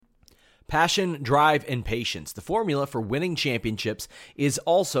Passion, drive, and patience. The formula for winning championships is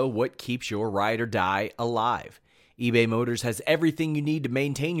also what keeps your ride or die alive. eBay Motors has everything you need to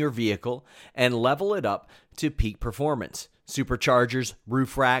maintain your vehicle and level it up to peak performance. Superchargers,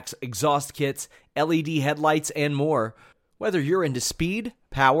 roof racks, exhaust kits, LED headlights, and more. Whether you're into speed,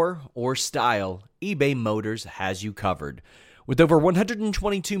 power, or style, eBay Motors has you covered. With over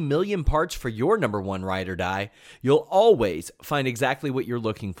 122 million parts for your number one ride or die, you'll always find exactly what you're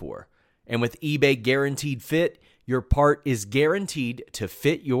looking for. And with eBay Guaranteed Fit, your part is guaranteed to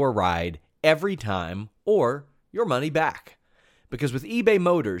fit your ride every time or your money back. Because with eBay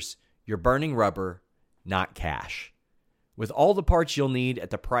Motors, you're burning rubber, not cash. With all the parts you'll need at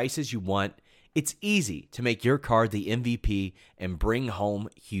the prices you want, it's easy to make your car the MVP and bring home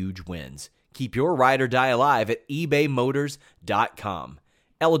huge wins. Keep your ride or die alive at ebaymotors.com.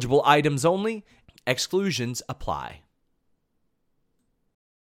 Eligible items only. Exclusions apply.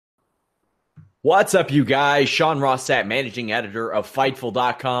 What's up, you guys? Sean Rossat, managing editor of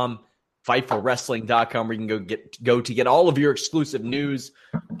Fightful.com, FightfulWrestling.com, where you can go to get all of your exclusive news,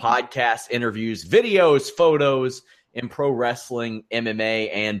 podcasts, interviews, videos, photos in pro wrestling,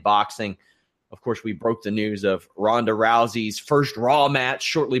 MMA, and boxing. Of course, we broke the news of Ronda Rousey's first Raw match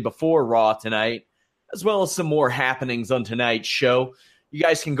shortly before Raw tonight, as well as some more happenings on tonight's show. You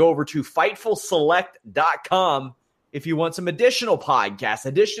guys can go over to FightfulSelect.com if you want some additional podcasts,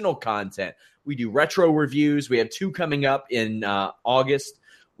 additional content. We do retro reviews. We have 2 coming up in August.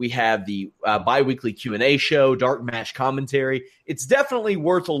 We have the bi-weekly Q&A show, dark match commentary. It's definitely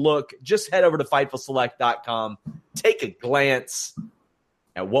worth a look. Just head over to FightfulSelect.com. Take a glance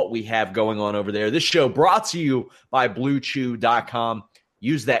at what we have going on over there. This show brought to you by BlueChew.com.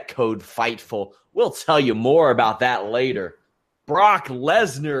 Use that code FIGHTFUL. We'll tell you more about that later. Brock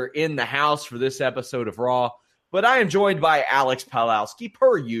Lesnar in the house for this episode of Raw. But I am joined by Alex Palowski,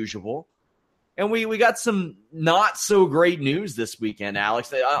 per usual. And we got some not-so-great news this weekend,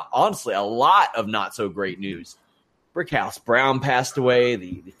 Alex. Honestly, a lot of not-so-great news. Brickhouse Brown passed away.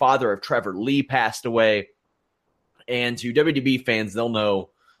 The father of Trevor Lee passed away. And to WWE fans, they'll know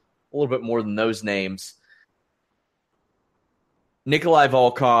a little bit more than those names. Nikolai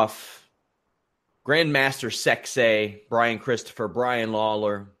Volkov, Grandmaster Sexay, Brian Christopher, Brian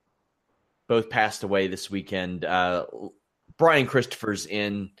Lawler, both passed away this weekend. Brian Christopher's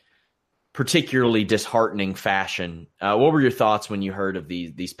in particularly disheartening fashion. What were your thoughts when you heard of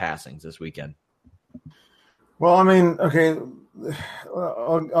these passings this weekend? Well, I mean, okay,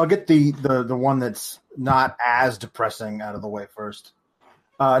 I'll get the one that's not as depressing out of the way first.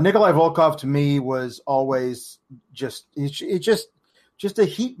 Nikolai Volkov to me was always just a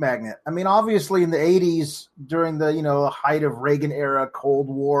heat magnet. I mean, obviously in the 80s during the height of Reagan era Cold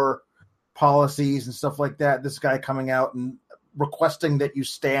War policies and stuff like that, this guy coming out and requesting that you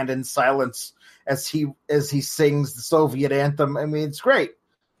stand in silence as he sings the Soviet anthem. I mean, it's great.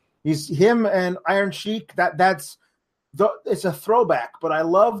 He's him and Iron Sheik. It's a throwback, but I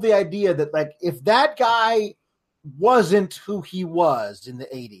love the idea that, like, if that guy wasn't who he was in the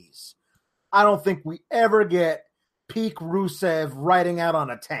 80s, I don't think we ever get peak Rusev riding out on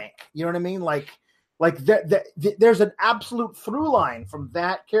a tank. You know what I mean? Like there's an absolute through line from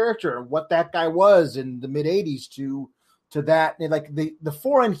that character and what that guy was in the mid 80s to that, like the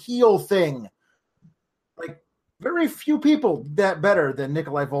foreign heel thing. Like, very few people that better than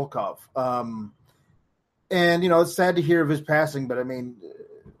Nikolai Volkov. And, it's sad to hear of his passing, but I mean,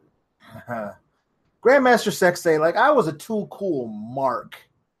 Grandmaster Sexay, like, I was a Too Cool mark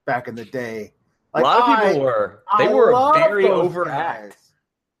back in the day. Like, a lot of people were. They were very overact.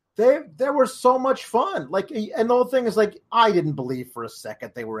 They were so much fun. Like, and the whole thing is, like, I didn't believe for a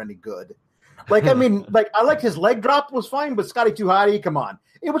second they were any good. Like, I mean, like, I liked his leg drop was fine, but Scotty 2 Hotty, come on.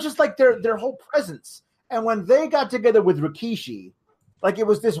 It was just like their whole presence. And when they got together with Rikishi, like, it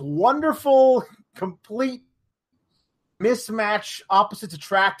was this wonderful, complete mismatch, opposites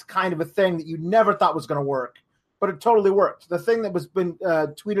attract kind of a thing that you never thought was going to work, but it totally worked. The thing that was been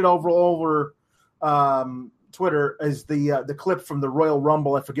tweeted over Twitter is the clip from the Royal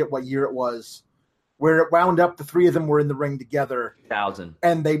Rumble. I forget what year it was, where it wound up. The 3 of them were in the ring together. 2000.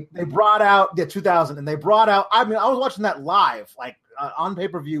 And they brought out 2000, and they brought out. I mean, I was watching that live, like on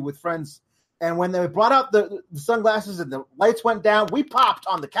pay-per-view with friends. And when they brought out the sunglasses and the lights went down, we popped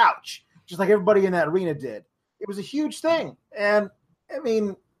on the couch, just like everybody in that arena did. It was a huge thing. And, I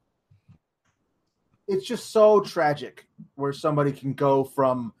mean, it's just so tragic where somebody can go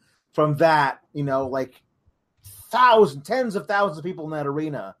from that, like tens of thousands of people in that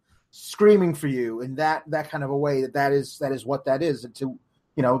arena screaming for you in that kind of a way that is what that is. And to,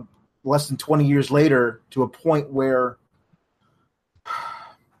 less than 20 years later, to a point where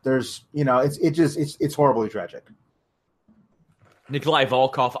there's it's horribly tragic. Nikolai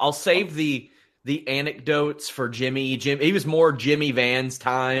Volkov. I'll save the anecdotes for Jimmy. He was more Jimmy Van's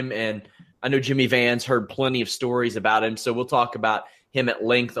time, and I know Jimmy Van's heard plenty of stories about him, so we'll talk about him at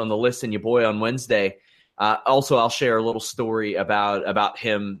length on the Listen Your Boy on Wednesday. Also, I'll share a little story about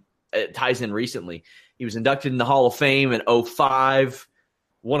him. It ties in recently. He was inducted in the Hall of Fame in 2005,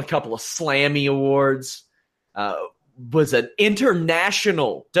 won a couple of Slammy Awards, was an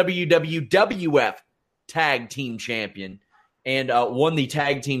international WWF tag team champion, and won the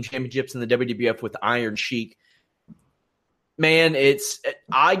tag team championships in the WWF with Iron Sheik. Man,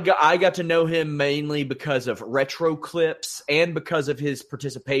 I got to know him mainly because of retro clips and because of his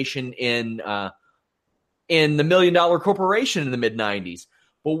participation in the $1 Million Corporation in the mid-'90s.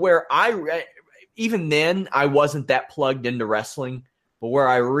 But where even then I wasn't that plugged into wrestling, but where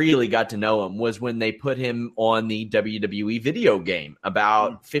I really got to know him was when they put him on the WWE video game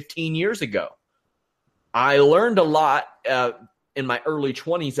about 15 years ago. I learned a lot in my early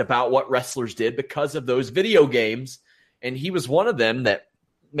 20s about what wrestlers did because of those video games, and he was one of them that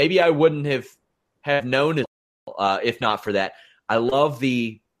maybe I wouldn't have known if not for that. I love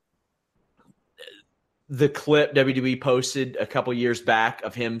the clip WWE posted a couple years back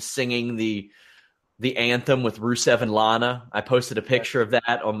of him singing the anthem with Rusev and Lana. I posted a picture of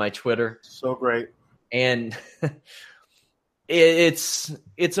that on my Twitter. So great. And it's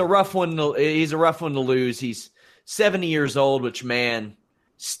a rough one. He's a rough one to lose. He's 70 years old, which, man,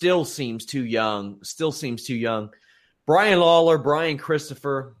 still seems too young. Brian Lawler, Brian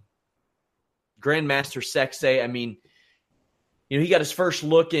Christopher, Grandmaster Sexay. I mean, he got his first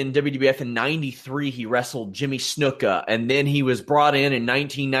look in WWF in 93. He wrestled Jimmy Snuka, and then he was brought in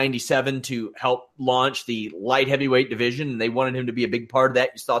 1997 to help launch the light heavyweight division, and they wanted him to be a big part of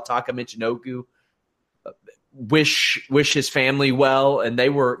that. You saw Taka Michinoku wish his family well, and they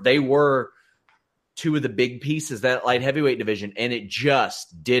were two of the big pieces of that light heavyweight division, and it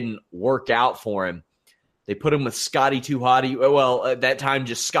just didn't work out for him. They put him with Scotty 2 Hotty. Well, at that time,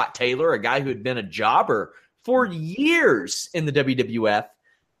 just Scott Taylor, a guy who had been a jobber for years in the WWF.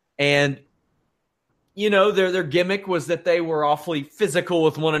 And, their gimmick was that they were awfully physical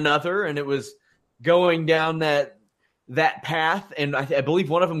with one another, and it was going down that path. And I believe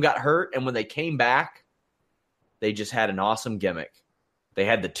one of them got hurt, and when they came back, they just had an awesome gimmick. They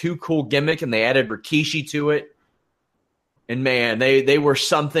had the Too Cool gimmick, and they added Rikishi to it. And, man, they were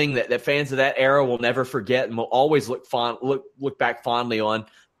something that fans of that era will never forget and will always look back fondly on.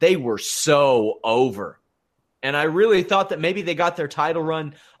 They were so over. And I really thought that maybe they got their title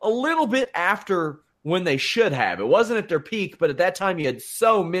run a little bit after when they should have. It wasn't at their peak, but at that time you had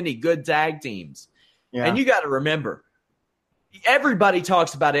so many good tag teams. Yeah. And you got to remember, everybody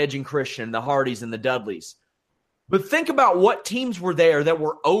talks about Edge and Christian, the Hardys and the Dudleys. But think about what teams were there that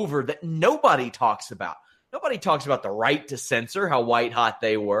were over that nobody talks about. Nobody talks about the Right to Censor, how white hot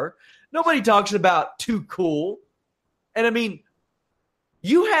they were. Nobody talks about Too Cool. And, I mean,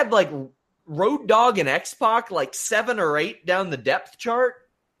 you had, Road Dogg and X-Pac 7 or 8 down the depth chart.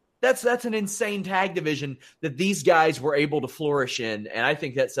 That's an insane tag division that these guys were able to flourish in, and I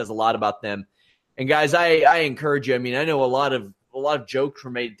think that says a lot about them. And guys, I encourage you. I mean, I know a lot of jokes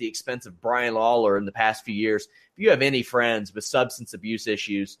were made at the expense of Brian Lawler in the past few years. If you have any friends with substance abuse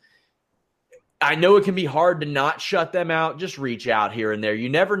issues, I know it can be hard to not shut them out. Just reach out here and there. You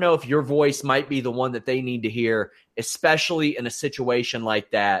never know if your voice might be the one that they need to hear, especially in a situation like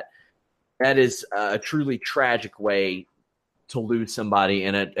that. That is a truly tragic way to lose somebody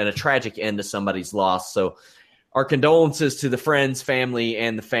and a tragic end to somebody's loss. So our condolences to the friends, family,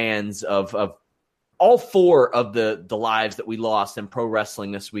 and the fans of all 4 of the lives that we lost in pro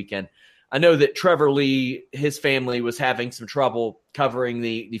wrestling this weekend. I know that Trevor Lee, his family, was having some trouble covering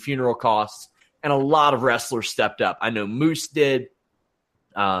the funeral costs, and a lot of wrestlers stepped up. I know Moose did.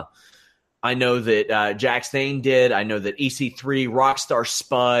 I know that Jack Stain did. I know that EC3, Rockstar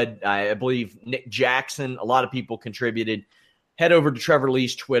Spud, I believe Nick Jackson, a lot of people contributed. Head over to Trevor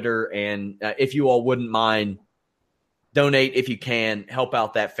Lee's Twitter, and if you all wouldn't mind, donate if you can, help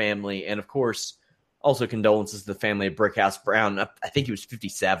out that family. And, of course, also condolences to the family of Brickhouse Brown. I think he was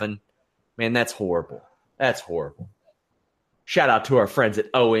 57. Man, that's horrible. That's horrible. Shout out to our friends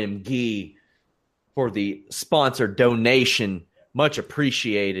at OMG for the sponsored donation. Much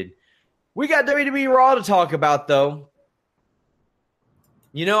appreciated. We got WWE Raw to talk about, though.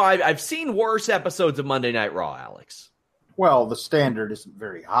 I've seen worse episodes of Monday Night Raw, Alex. Well, the standard isn't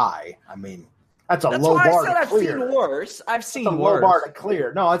very high. I mean, that's low bar to clear. I've seen worse. I've seen worse. Low bar to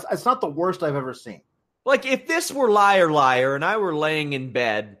clear. No, it's not the worst I've ever seen. If this were Liar and I were laying in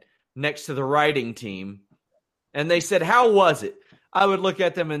bed next to the writing team and they said, "How was it?" I would look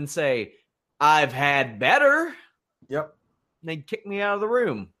at them and say, I've had better. Yep. And they'd kick me out of the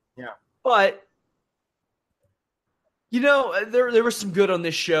room. Yeah. But, there was some good on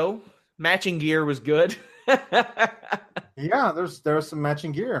this show. Matching gear was good. Yeah, there was some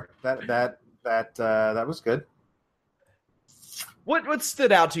matching gear. That was good. What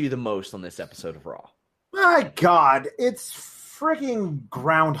stood out to you the most on this episode of Raw? My God, it's freaking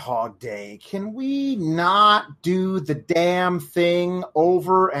Groundhog Day. Can we not do the damn thing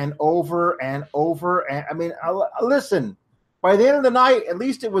over and over and over? And I mean, listen, by the end of the night, at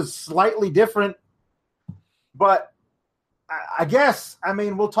least it was slightly different. But I guess, I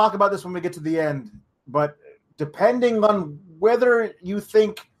mean, we'll talk about this when we get to the end. But depending on whether you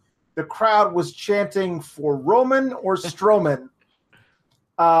think the crowd was chanting for Roman or Strowman,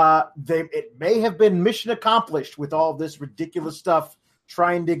 it may have been mission accomplished with all this ridiculous stuff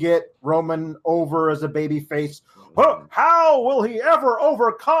trying to get Roman over as a babyface. How will he ever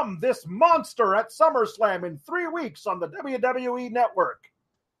overcome this monster at SummerSlam in 3 weeks on the WWE Network?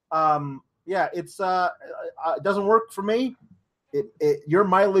 Yeah, it doesn't work for me. Your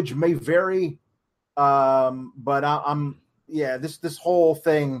mileage may vary, but this whole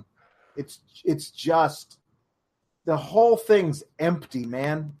thing, it's just. The whole thing's empty,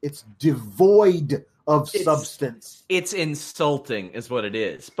 man. It's devoid of substance. It's insulting is what it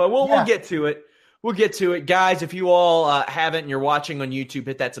is. But we'll get to it. We'll get to it. Guys, if you all haven't and you're watching on YouTube,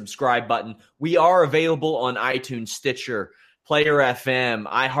 hit that subscribe button. We are available on iTunes, Stitcher, Player FM,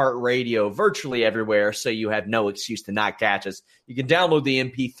 iHeartRadio, virtually everywhere, so you have no excuse to not catch us. You can download the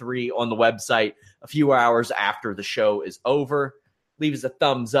MP3 on the website a few hours after the show is over. Leave us a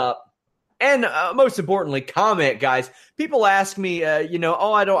thumbs up. And most importantly, comment, guys. People ask me, I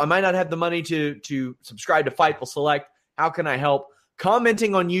might not have the money to subscribe to Fightful Select. How can I help?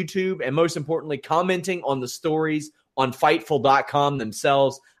 Commenting on YouTube, and most importantly, commenting on the stories on Fightful.com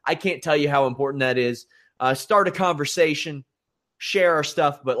themselves. I can't tell you how important that is. Start a conversation, share our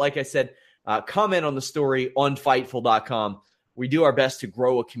stuff. But like I said, comment on the story on Fightful.com. We do our best to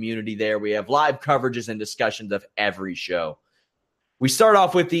grow a community there. We have live coverages and discussions of every show. We start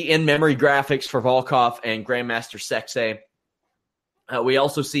off with the in-memory graphics for Volkov and Grandmaster Sexay. We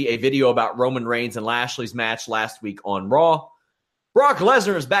also see a video about Roman Reigns and Lashley's match last week on Raw. Brock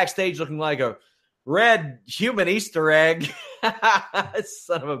Lesnar is backstage looking like a red human Easter egg.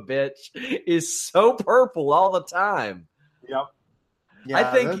 Son of a bitch. Is so purple all the time. Yep. Yeah,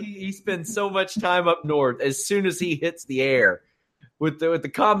 I think he spends so much time up north as soon as he hits the air with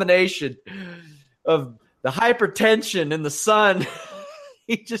the combination of the hypertension and the sun.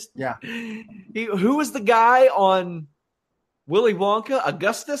 Who was the guy on Willy Wonka?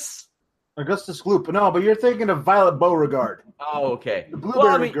 Augustus Gloop. No, but you're thinking of Violet Beauregard. Oh, okay. The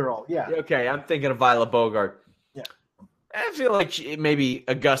Blueberry Girl. Yeah. Okay, I'm thinking of Violet Beauregard. Yeah. I feel like maybe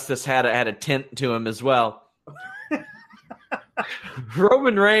Augustus had a tint to him as well.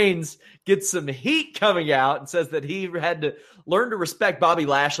 Roman Reigns gets some heat coming out and says that he had to learn to respect Bobby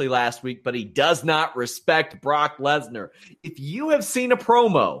Lashley last week, but he does not respect Brock Lesnar. If you have seen a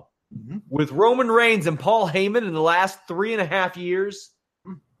promo with Roman Reigns and Paul Heyman in the last 3.5 years,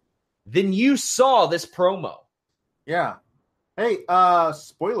 then you saw this promo. Yeah. Hey,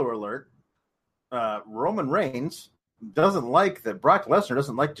 spoiler alert. Roman Reigns doesn't like that Brock Lesnar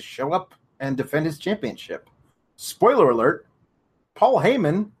doesn't like to show up and defend his championship. Spoiler alert. Paul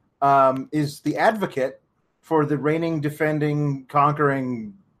Heyman is the advocate for the reigning, defending,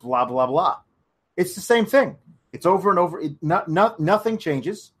 conquering, blah, blah, blah. It's the same thing. It's over and over. Nothing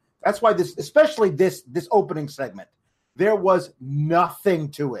changes. That's why especially this opening segment, there was nothing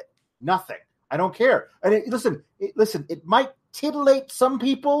to it. Nothing. I don't care. And listen, it might titillate some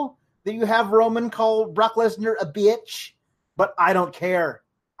people that you have Roman call Brock Lesnar a bitch, but I don't care.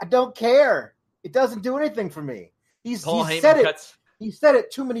 I don't care. It doesn't do anything for me. He said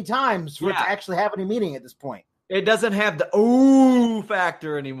it too many times for it to actually have any meaning at this point. It doesn't have the ooh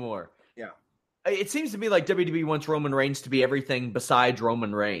factor anymore. Yeah. It seems to me like WWE wants Roman Reigns to be everything besides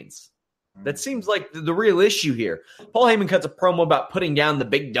Roman Reigns. That seems like the real issue here. Paul Heyman cuts a promo about putting down the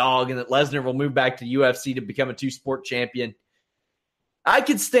big dog and that Lesnar will move back to UFC to become a two-sport champion. I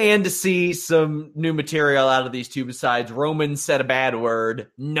could stand to see some new material out of these two besides Roman said a bad word.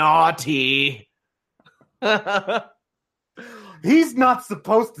 Naughty. He's not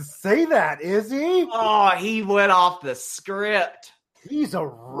supposed to say that, is he? Oh, he went off the script. He's a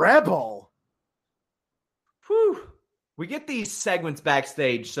rebel. Whew. We get these segments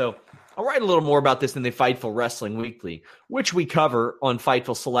backstage, so I'll write a little more about this in the Fightful Wrestling Weekly, which we cover on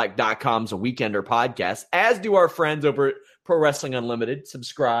FightfulSelect.com's A Weekender podcast, as do our friends over at Pro Wrestling Unlimited.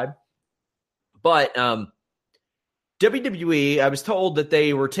 Subscribe. But WWE, I was told that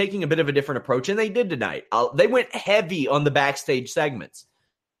they were taking a bit of a different approach, and they did tonight. They went heavy on the backstage segments,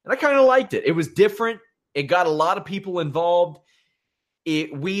 and I kind of liked it. It was different. It got a lot of people involved.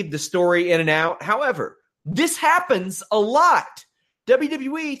 It weaved the story in and out. However, this happens a lot.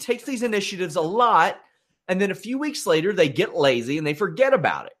 WWE takes these initiatives a lot, and then a few weeks later, they get lazy and they forget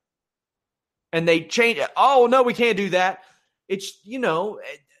about it. And they change it. Oh, no, we can't do that. It's,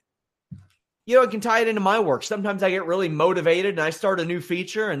 I can tie it into my work. Sometimes I get really motivated and I start a new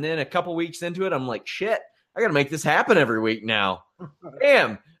feature, and then a couple weeks into it, I'm like, shit, I got to make this happen every week now.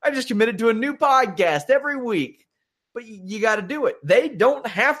 Damn, I just committed to a new podcast every week. But you got to do it. They don't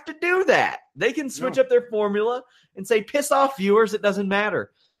have to do that. They can switch up their formula and say, piss off viewers, it doesn't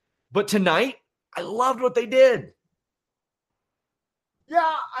matter. But tonight, I loved what they did.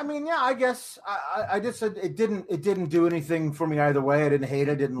 Yeah, I guess I just said it didn't do anything for me either way. I didn't hate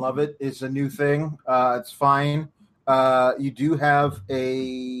it, didn't love it. It's a new thing. It's fine. You do have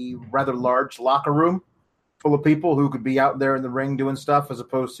a rather large locker room full of people who could be out there in the ring doing stuff as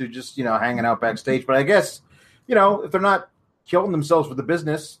opposed to just, hanging out backstage. But I guess, if they're not killing themselves for the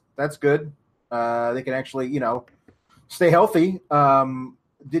business, that's good. They can actually, stay healthy.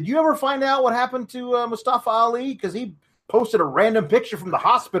 Did you ever find out what happened to Mustafa Ali? Because he posted a random picture from the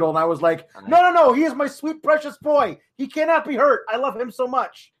hospital, and I was like, no, he is my sweet, precious boy. He cannot be hurt. I love him so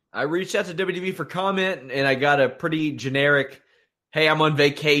much. I reached out to WWE for comment, and I got a pretty generic, hey, I'm on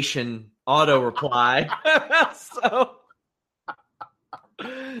vacation auto reply. So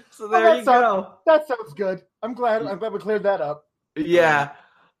there you go. That sounds good. I'm glad we cleared that up. Yeah.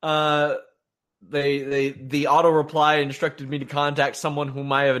 The auto reply instructed me to contact someone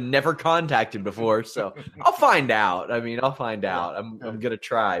whom I have never contacted before. So I'll find out. I'll find out. I'm going to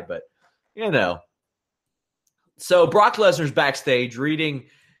try, but So Brock Lesnar's backstage reading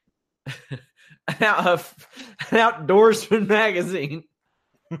an outdoorsman magazine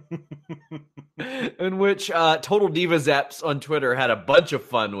in which Total Divas Eps on Twitter had a bunch of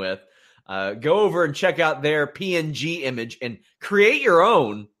fun with. Go over and check out their PNG image and create your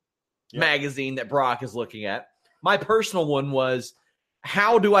own magazine that Brock is looking at. My personal one was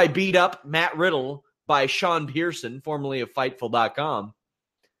How Do I Beat Up Matt Riddle by Sean Pearson, formerly of Fightful.com.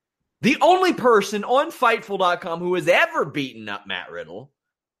 The only person on Fightful.com who has ever beaten up Matt Riddle.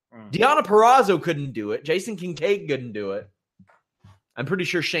 Deonna Purrazzo couldn't do it. Jason Kincaid couldn't do it. I'm pretty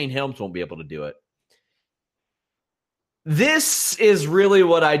sure Shane Helms won't be able to do it. This is really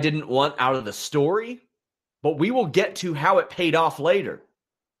what I didn't want out of the story, but we will get to how it paid off later.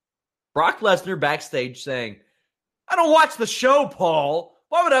 Brock Lesnar backstage saying, I don't watch the show, Paul.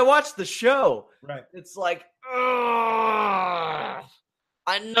 Why would I watch the show? Right. It's like, I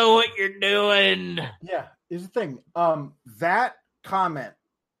know what you're doing. Yeah, here's the thing. That comment,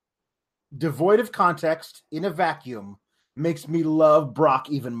 devoid of context, in a vacuum, makes me love Brock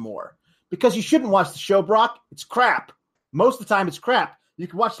even more. Because you shouldn't watch the show, Brock. It's crap. Most of the time, it's crap. You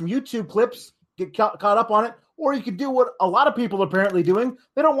can watch some YouTube clips, get caught up on it, or you can do what a lot of people are apparently doing.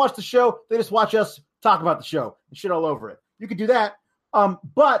 They don't watch the show. They just watch us talk about the show and shit all over it. You could do that.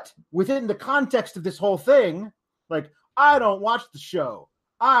 But within the context of this whole thing, like, I don't watch the show.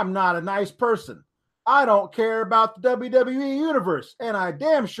 I'm not a nice person. I don't care about the WWE Universe, and I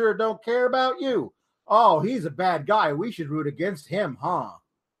damn sure don't care about you. Oh, he's a bad guy. We should root against him, huh?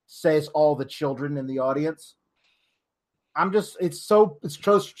 Says all the children in the audience. It's so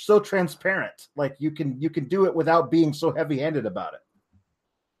transparent. Like you can do it without being so heavy-handed about it.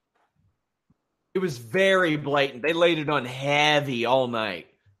 It was very blatant. They laid it on heavy all night.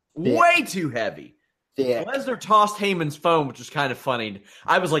 Thick. Way too heavy. Thick. Lesnar tossed Heyman's phone, which was kind of funny.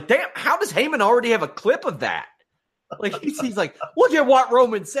 I was like, damn, how does Heyman already have a clip of that? Like he's like, look at what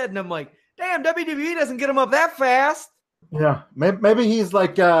Roman said. And I'm like, damn, WWE doesn't get him up that fast. Yeah. Maybe he's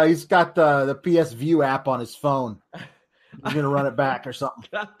like, he's got the PS View app on his phone. He's going to run it back or something.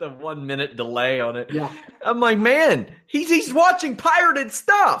 Got the 1 minute delay on it. Yeah. I'm like, man, he's watching pirated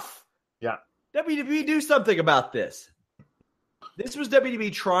stuff. Yeah. WWE, do something about this. This was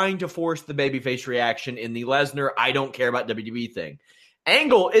WWE trying to force the babyface reaction in the Lesnar, I don't care about WWE thing.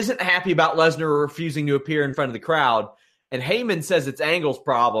 Angle isn't happy about Lesnar refusing to appear in front of the crowd, and Heyman says it's Angle's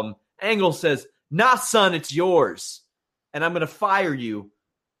problem. Angle says, nah, son, it's yours. And I'm going to fire you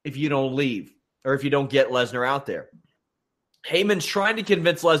if you don't leave or if you don't get Lesnar out there. Heyman's trying to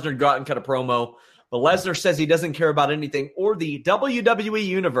convince Lesnar to go out and cut a promo, but Lesnar says he doesn't care about anything or the WWE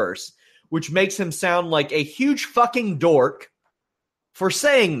Universe, which makes him sound like a huge fucking dork for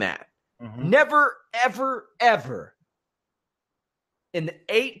saying that. Mm-hmm. Never, ever, ever in the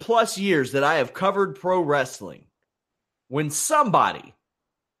 8+ years that I have covered pro wrestling, when somebody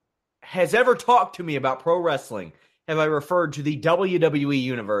has ever talked to me about pro wrestling, have I referred to the WWE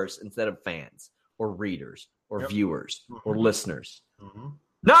universe instead of fans or readers or viewers or listeners? Mm-hmm.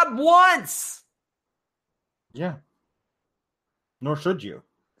 Not once! Yeah. Nor should you.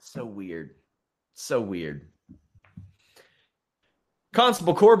 So weird. So weird.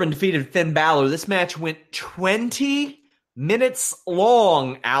 Constable Corbin defeated Finn Balor. This match went 20 minutes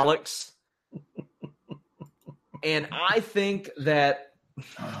long, Alex. And I think that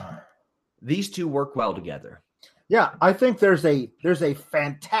these two work well together. Yeah, I think there's a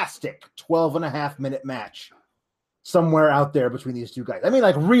fantastic 12.5-minute match somewhere out there between these two guys. I mean,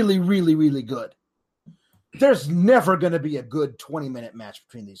 like really, really, really good. There's never going to be a good 20-minute match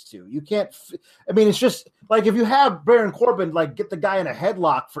between these two. You can't. I mean, it's just like if you have Baron Corbin like get the guy in a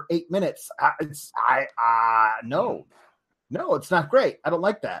headlock for 8 minutes. No, it's not great. I don't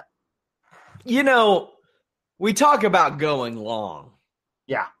like that. You know, we talk about going long.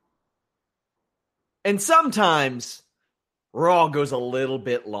 Yeah. And sometimes Raw goes a little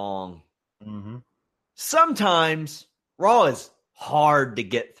bit long. Mm-hmm. Sometimes Raw is hard to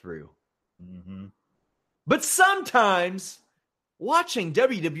get through. Mm-hmm. But sometimes watching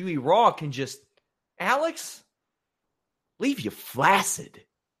WWE Raw can just, Alex, leave you flaccid.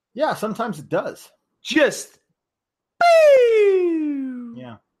 Yeah, sometimes it does. Just,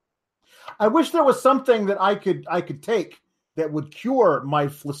 yeah. I wish there was something that I could take that would cure my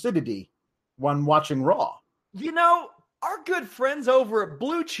flaccidity when watching Raw. You know, our good friends over at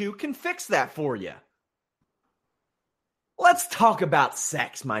Blue Chew can fix that for you. Let's talk about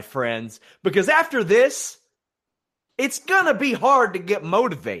sex, my friends, because after this, it's gonna be hard to get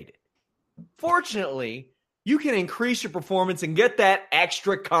motivated. Fortunately, you can increase your performance and get that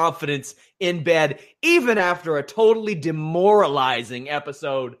extra confidence in bed even after a totally demoralizing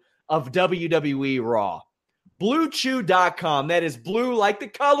episode of WWE Raw. BlueChew.com, that is blue like the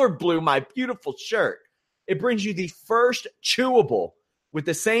color blue, my beautiful shirt. It brings you the first chewable with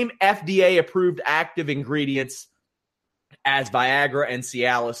the same FDA-approved active ingredients as Viagra and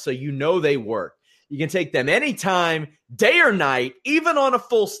Cialis, so you know they work. You can take them anytime, day or night, even on a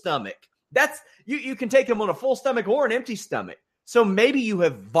full stomach. You can take them on a full stomach or an empty stomach. So maybe you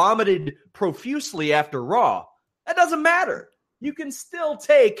have vomited profusely after Raw. That doesn't matter. You can still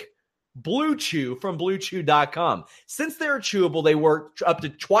take Blue Chew from BlueChew.com. Since they're chewable, they work up to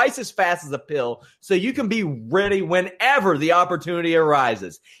twice as fast as a pill, so you can be ready whenever the opportunity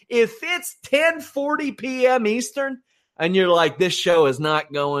arises. If it's 10:40 p.m. Eastern, and you're like, this show is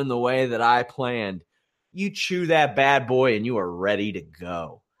not going the way that I planned, you chew that bad boy and you are ready to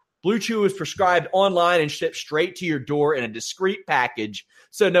go. Blue Chew is prescribed online and shipped straight to your door in a discreet package.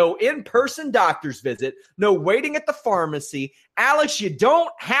 So no in-person doctor's visit, no waiting at the pharmacy. Alex, you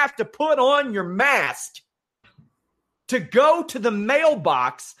don't have to put on your mask to go to the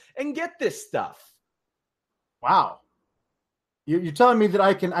mailbox and get this stuff. Wow. You're telling me that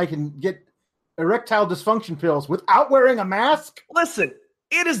I can get erectile dysfunction pills without wearing a mask? Listen,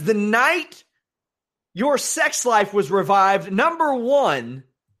 it is the night your sex life was revived, #1,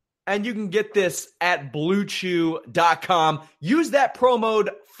 and you can get this at BlueChew.com. Use that promo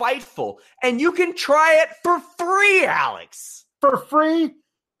code FIGHTFUL, and you can try it for free, Alex. For free?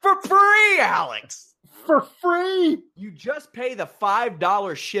 For free, Alex. For free? You just pay the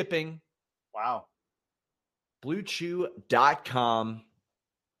 $5 shipping. Wow. BlueChew.com.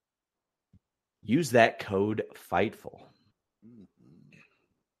 Use that code FIGHTFUL.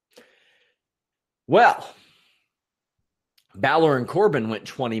 Well, Balor and Corbin went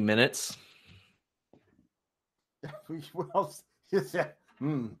 20 minutes.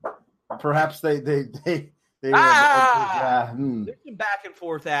 Perhaps they There's some back and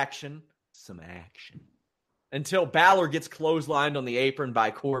forth action. Some action. Until Balor gets clotheslined on the apron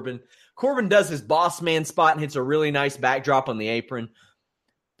by Corbin. Corbin does his boss man spot and hits a really nice backdrop on the apron.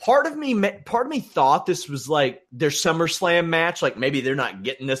 Part of me thought this was like their SummerSlam match. Like maybe they're not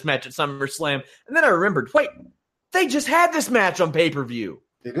getting this match at SummerSlam. And then I remembered, wait, they just had this match on pay-per-view.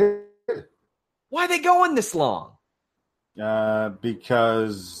 They did. Why are they going this long?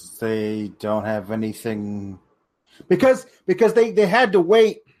 Because they don't have anything. Because they had to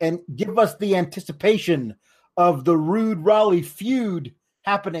wait and give us the anticipation of the Rude Raleigh feud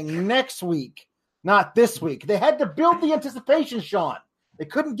happening next week, not this week. They had to build the anticipation, Sean. They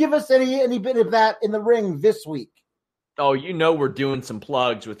couldn't give us any bit of that in the ring this week. Oh, you know we're doing some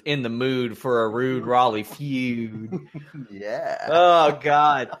plugs with In the Mood for a Rude Raleigh feud. Yeah. Oh,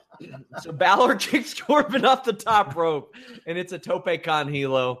 God. So Balor kicks Corbin off the top rope, and it's a tope con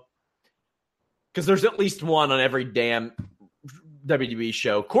hilo. Because there's at least one on every damn WWE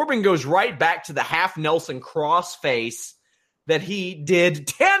show. Corbin goes right back to the half Nelson crossface that he did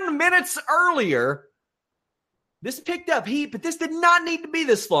 10 minutes earlier. This picked up heat, but this did not need to be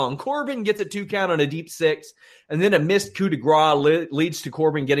this long. Corbin gets a 2 count on a deep 6, and then a missed coup de grace leads to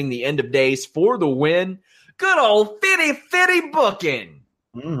Corbin getting the end of days for the win. Good old fitty booking.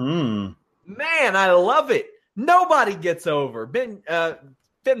 Mm-hmm. Man, I love it. Nobody gets over.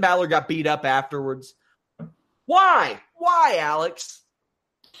 Finn Balor got beat up afterwards. Why? Why, Alex?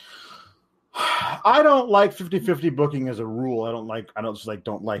 I don't like 50-50 booking as a rule. I don't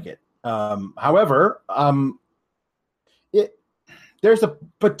like it. However, there's a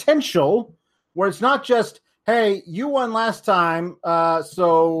potential where it's not just, hey, you won last time,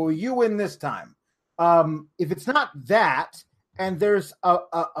 so you win this time. If it's not that, and there's a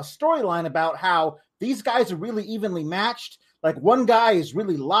storyline about how these guys are really evenly matched, like one guy is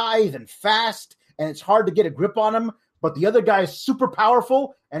really lithe and fast, and it's hard to get a grip on him, but the other guy is super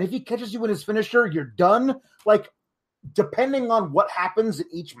powerful, and if he catches you in his finisher, you're done. Like, depending on what happens in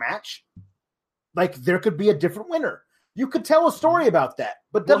each match, like, there could be a different winner. You could tell a story about that,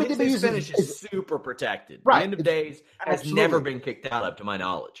 but WWE's finish is super protected. Right. The end of days has never been kicked out of, to my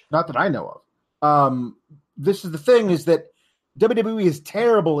knowledge. Not that I know of. This is the thing, is that WWE is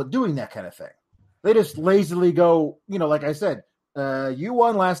terrible at doing that kind of thing. They just lazily go, like I said, you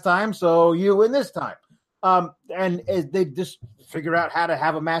won last time, so you win this time. And they just figure out how to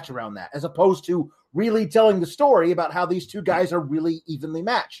have a match around that, as opposed to really telling the story about how these two guys are really evenly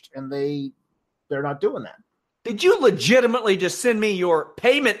matched, and they're not doing that. Did you legitimately just send me your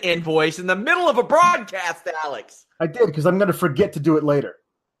payment invoice in the middle of a broadcast, Alex? I did, because I'm going to forget to do it later.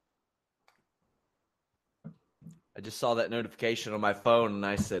 I just saw that notification on my phone, and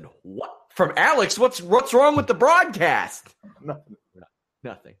I said, what? From Alex, what's wrong with the broadcast?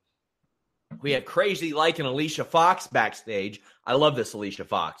 Nothing. We had Crazy Like and Alicia Fox backstage. I love this Alicia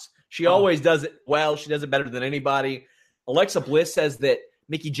Fox. She always does it well. She does it better than anybody. Alexa Bliss says that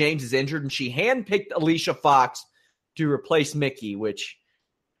Mickie James is injured, and she handpicked Alicia Fox to replace Mickie, which,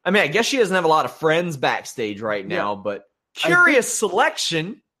 I mean, I guess she doesn't have a lot of friends backstage right now, but curious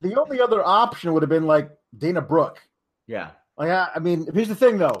selection. The only other option would have been, like, Dana Brooke. Yeah. Like, I mean, here's the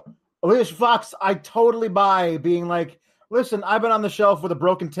thing, though. Alicia Fox, I totally buy being like, listen, I've been on the shelf with a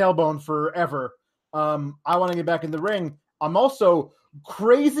broken tailbone forever. I want to get back in the ring. I'm also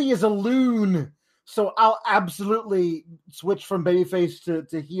crazy as a loon, so I'll absolutely switch from babyface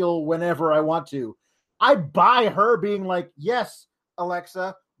to heel whenever I want to. I buy her being like, yes,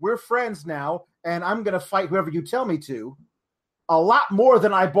 Alexa, we're friends now, and I'm going to fight whoever you tell me to. A lot more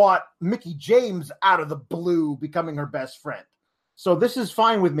than I bought Mickie James out of the blue becoming her best friend. So this is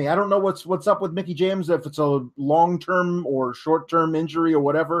fine with me. I don't know what's up with Mickie James, if it's a long-term or short-term injury or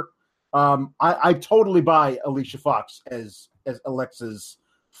whatever. I totally buy Alicia Fox as Alexa's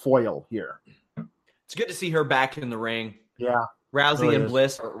foil here. It's good to see her back in the ring. Yeah. Rousey really and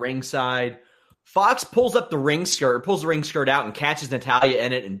Bliss are at ringside. Fox pulls the ring skirt out and catches Natalya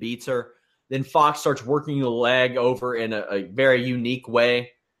in it and beats her. Then Fox starts working the leg over in a very unique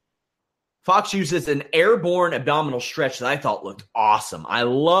way. Fox uses an airborne abdominal stretch that I thought looked awesome. I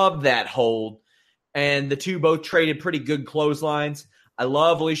love that hold. And the two both traded pretty good clotheslines. I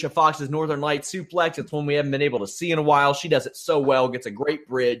love Alicia Fox's Northern Light suplex. It's one we haven't been able to see in a while. She does it so well, gets a great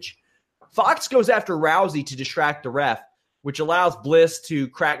bridge. Fox goes after Rousey to distract the ref, which allows Bliss to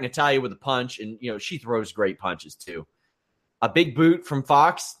crack Natalya with a punch. And, she throws great punches too. A big boot from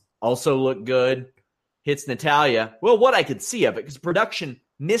Fox also looked good. Hits Natalya. Well, what I could see of it, because production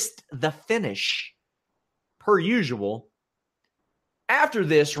missed the finish, per usual. After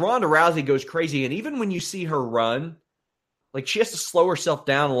this, Ronda Rousey goes crazy, and even when you see her run, like, she has to slow herself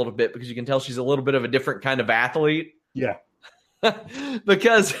down a little bit because you can tell she's a little bit of a different kind of athlete. Yeah.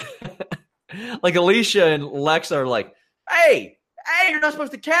 Because, like, Alicia and Lexa are like, hey, you're not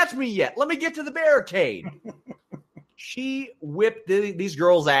supposed to catch me yet. Let me get to the barricade. She whipped these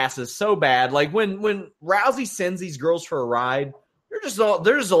girls' asses so bad. Like, when Rousey sends these girls for a ride, they're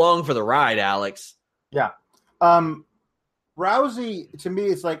just along for the ride, Alex. Yeah. Rousey, to me,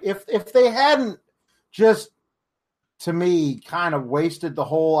 it's like if they hadn't just, to me, kind of wasted the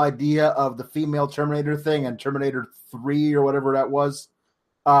whole idea of the female Terminator thing and Terminator 3 or whatever that was,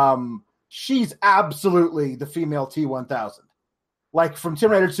 she's absolutely the female T-1000. Like from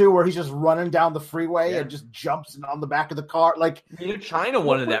Terminator 2, where he's just running down the freeway and just jumps on the back of the car. Like, China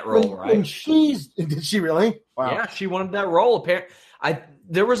wanted that role, right? And did she really? Wow. Yeah, she wanted that role. Apparently,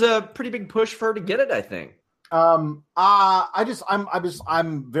 there was a pretty big push for her to get it, I think. I'm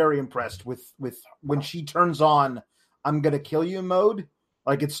very impressed with when she turns on "I'm gonna kill you" mode.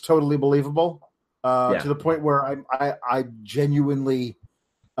 Like, it's totally believable to the point where I genuinely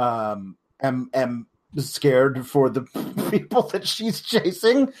am scared for the people that she's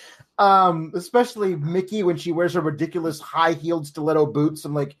chasing. Especially Mickey when she wears her ridiculous high-heeled stiletto boots.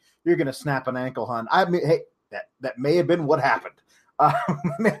 I'm like, you're gonna snap an ankle, hon. I mean, hey, that may have been what happened.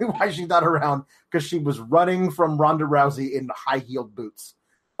 Maybe why she's not around, because she was running from Ronda Rousey in high-heeled boots.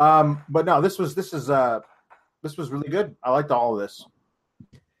 But no, this was really good. I liked all of this.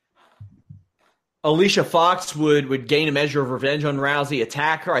 Alicia Fox would gain a measure of revenge on Rousey,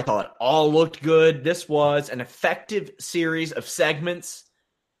 attack her. I thought it all looked good. This was an effective series of segments.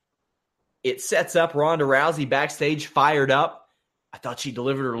 It sets up Ronda Rousey backstage fired up. I thought she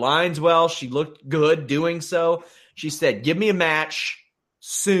delivered her lines well. She looked good doing so. She said, give me a match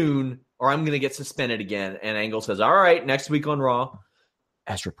soon or I'm going to get suspended again. And Angle says, all right, next week on Raw.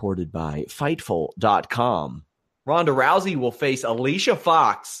 As reported by Fightful.com, Ronda Rousey will face Alicia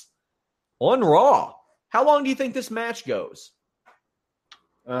Fox on Raw. How long do you think this match goes?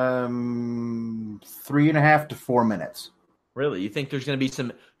 3.5 to 4 minutes. Really? You think there's going to be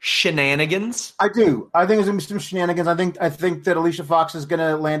some shenanigans? I do. I think there's going to be some shenanigans. I think that Alicia Fox is going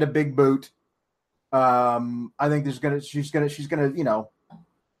to land a big boot. I think she's going to, you know,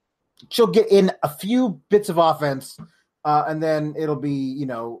 she'll get in a few bits of offense, and then it'll be, you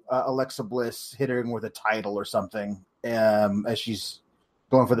know, Alexa Bliss hitting with a title or something, as she's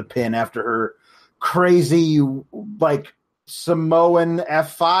going for the pin after her crazy, like, Samoan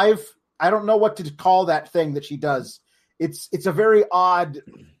F5. I don't know what to call that thing that she does. It's a very odd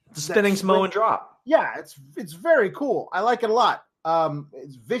spinning Samoan drop. Yeah, it's very cool. I like it a lot.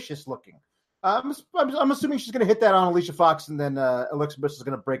 It's vicious looking. I'm assuming she's going to hit that on Alicia Fox, and then Alexa Bliss is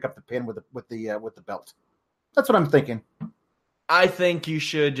going to break up the pin with the belt. That's what I'm thinking. I think you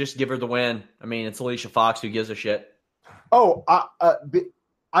should just give her the win. I mean, it's Alicia Fox. Who gives a shit? Oh,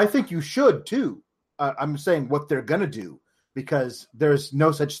 I think you should too. I'm saying what they're going to do, because there's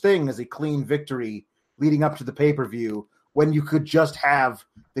no such thing as a clean victory leading up to the pay-per-view when you could just have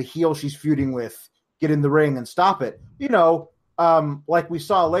the heel she's feuding with get in the ring and stop it. You know, like we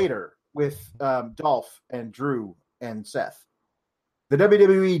saw later with Dolph and Drew and Seth. The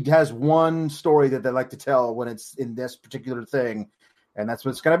WWE has one story that they like to tell when it's in this particular thing, and that's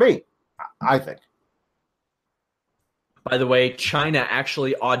what it's going to be, I think. By the way, Chyna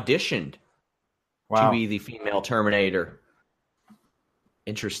actually auditioned to be the female Terminator.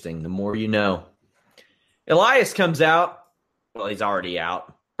 Interesting. The more you know. Elias comes out. Well, he's already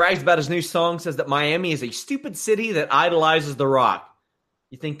out. Brags about his new song, says that Miami is a stupid city that idolizes The Rock.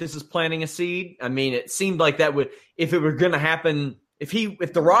 You think this is planting a seed? I mean, it seemed like that would, if it were going to happen,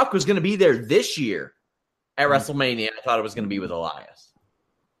 if The Rock was going to be there this year at WrestleMania, I thought it was going to be with Elias.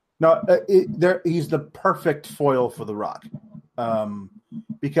 No, he's the perfect foil for The Rock,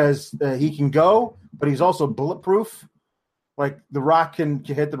 because he can go, but he's also bulletproof. Like, The Rock can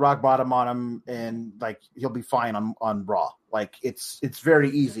hit the rock bottom on him, and like he'll be fine on Raw. Like, it's very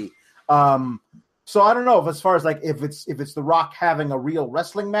easy. So I don't know if, as far as like if it's The Rock having a real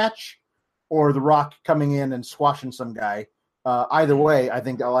wrestling match or The Rock coming in and squashing some guy. Either way, I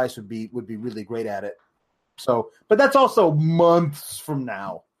think Elias would be really great at it. So, but that's also months from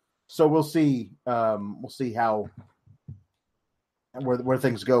now. So we'll see. We'll see how where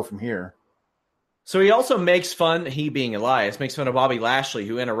things go from here. So he also makes fun, he being Elias, makes fun of Bobby Lashley,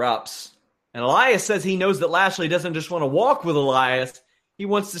 who interrupts. And Elias says he knows that Lashley doesn't just want to walk with Elias, he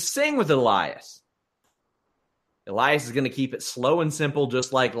wants to sing with Elias. Elias is going to keep it slow and simple,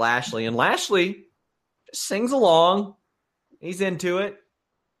 just like Lashley. And Lashley just sings along. He's into it.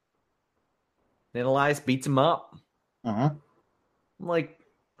 Then Elias beats him up. Uh-huh. I'm like,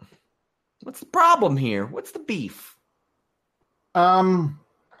 what's the problem here? What's the beef?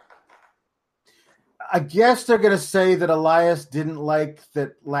 I guess they're going to say that Elias didn't like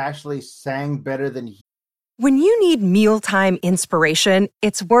that Lashley sang better than he. When you need mealtime inspiration,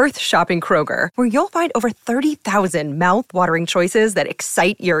 it's worth shopping Kroger, where you'll find over 30,000 mouth-watering choices that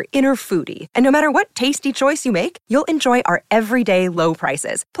excite your inner foodie. And no matter what tasty choice you make, you'll enjoy our everyday low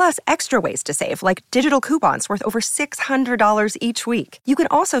prices, plus extra ways to save, like digital coupons worth over $600 each week. You can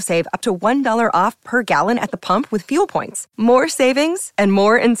also save up to $1 off per gallon at the pump with fuel points. More savings and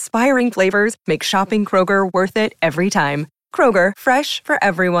more inspiring flavors make shopping Kroger worth it every time. Kroger, fresh for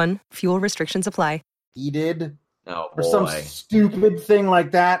everyone. Fuel restrictions apply. He did, or some stupid thing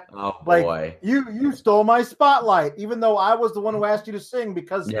like that. Oh, like, boy. You stole my spotlight, even though I was the one who asked you to sing,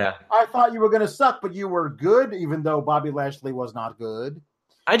 because I thought you were going to suck, but you were good, even though Bobby Lashley was not good.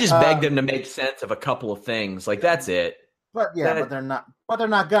 I just begged them to make sense of a couple of things. Like, that's it. But they're not. But they're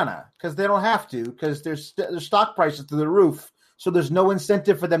not gonna, because they don't have to, because their stock prices through the roof. So there's no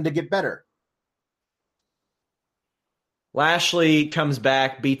incentive for them to get better. Lashley comes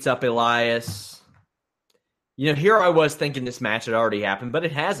back, beats up Elias. Here I was thinking this match had already happened, but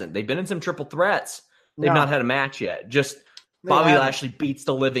it hasn't. They've been in some triple threats. They've not had a match yet. Just Bobby Lashley beats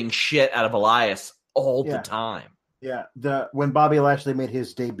the living shit out of Elias all the time. Yeah. When Bobby Lashley made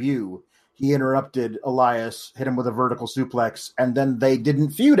his debut, he interrupted Elias, hit him with a vertical suplex, and then they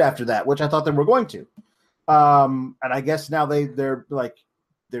didn't feud after that, which I thought they were going to. And I guess now they're like,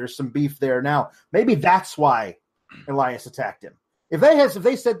 there's some beef there now. Maybe that's why Elias attacked him. If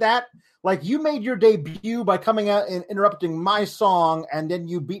they said that, like, you made your debut by coming out and interrupting my song, and then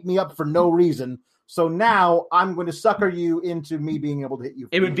you beat me up for no reason, so now I'm going to sucker you into me being able to hit you.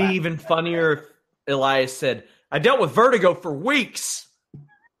 It would be even funnier if Elias said, I dealt with vertigo for weeks.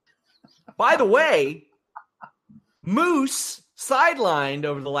 By the way, Moose sidelined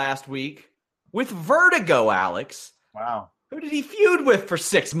over the last week with vertigo, Alex. Wow. Who did he feud with for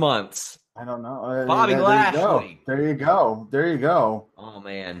 6 months? I don't know. Bobby Lashley. There you go. Oh,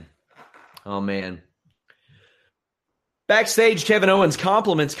 man. Backstage, Kevin Owens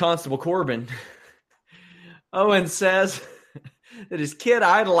compliments Constable Corbin. Owens says that his kid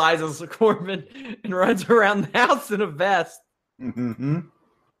idolizes Corbin and runs around the house in a vest. Mm-hmm.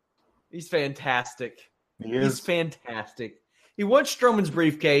 He's fantastic. He's fantastic. He wants Strowman's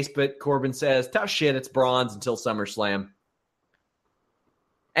briefcase, but Corbin says, tough shit, it's bronze until SummerSlam.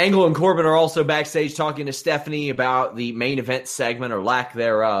 Angle and Corbin are also backstage talking to Stephanie about the main event segment or lack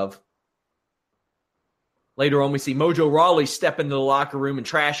thereof. Later on, we see Mojo Rawley step into the locker room and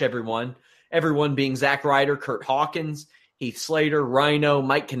trash everyone. Everyone being Zack Ryder, Kurt Hawkins, Heath Slater, Rhino,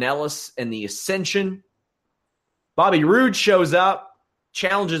 Mike Kanellis, and the Ascension. Bobby Roode shows up,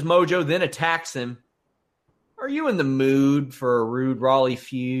 challenges Mojo, then attacks him. Are you in the mood for a Roode-Rawley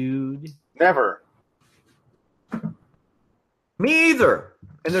feud? Never. Me either.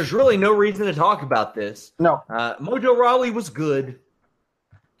 And there's really no reason to talk about this. No. Mojo Rawley was good.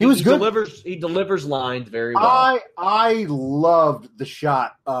 He was good. He delivers lines very well. I loved the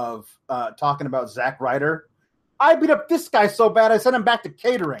shot of talking about Zack Ryder. I beat up this guy so bad I sent him back to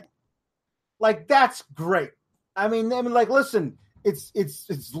catering. Like, that's great. I mean, like, listen, it's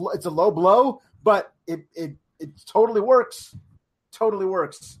a low blow, but it totally works. Totally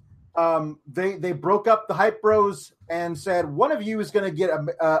works. They broke up the Hype Bros and said one of you is going to get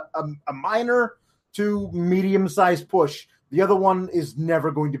a minor to medium-sized push. The other one is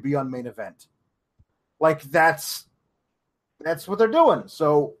never going to be on main event. Like, that's what they're doing.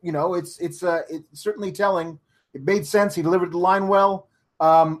 So, it's certainly telling. It made sense. He delivered the line well.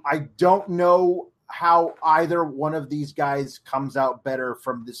 I don't know how either one of these guys comes out better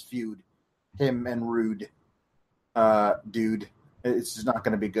from this feud. Him and Rude, dude. It's just not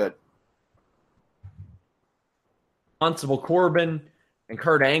going to be good. Constable Corbin and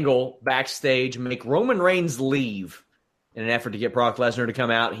Kurt Angle backstage make Roman Reigns leave in an effort to get Brock Lesnar to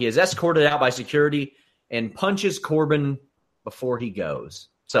come out. He is escorted out by security and punches Corbin before he goes.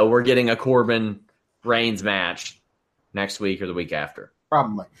 So we're getting a Corbin-Reigns match next week or the week after.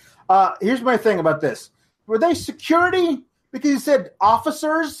 Probably. Here's my thing about this. Were they security? Because you said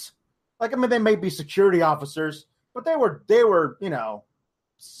officers. Like, I mean, they may be security officers, but they were,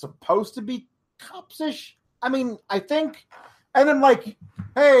 supposed to be cops-ish. I mean, I think. And then, like,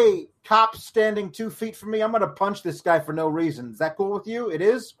 hey, cops standing 2 feet from me, I'm going to punch this guy for no reason. Is that cool with you? It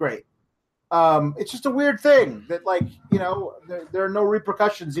is? Great. It's just a weird thing that, like, there are no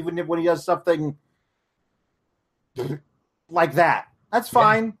repercussions even when he does something like that. That's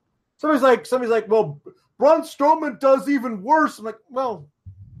fine. Yeah. Somebody's like, well, Braun Strowman does even worse. I'm like, well,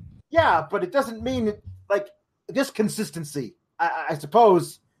 yeah, but it doesn't mean, like, just consistency, I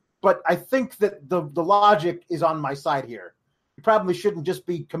suppose. But I think that the logic is on my side here. You probably shouldn't just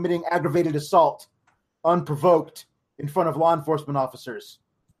be committing aggravated assault unprovoked in front of law enforcement officers.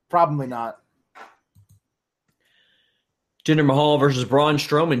 Probably not. Jinder Mahal versus Braun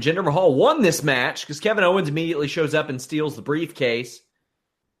Strowman. Jinder Mahal won this match because Kevin Owens immediately shows up and steals the briefcase.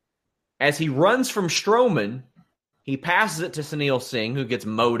 As he runs from Strowman, he passes it to Sunil Singh, who gets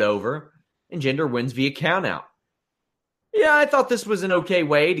mowed over, and Jinder wins via countout. Yeah, I thought this was an okay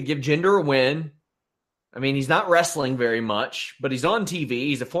way to give Jinder a win. I mean, he's not wrestling very much, but he's on TV.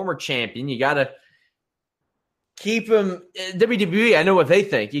 He's a former champion. You got to keep him. WWE, I know what they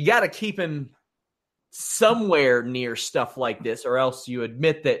think. You got to keep him somewhere near stuff like this, or else you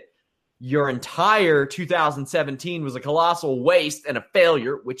admit that your entire 2017 was a colossal waste and a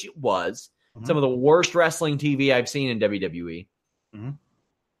failure, which it was. Mm-hmm. Some of the worst wrestling TV I've seen in WWE. Mm-hmm.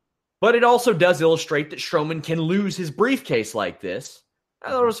 But it also does illustrate that Strowman can lose his briefcase like this. I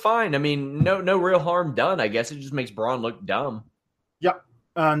thought it was fine. I mean, no real harm done. I guess it just makes Braun look dumb. Yep,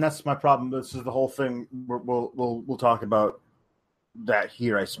 and that's my problem. This is the whole thing. We'll talk about that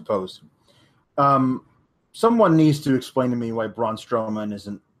here, I suppose. someone needs to explain to me why Braun Strowman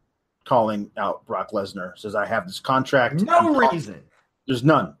isn't calling out Brock Lesnar. Says, I have this contract. No reason. There's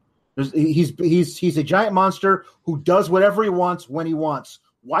none. He's a giant monster who does whatever he wants when he wants.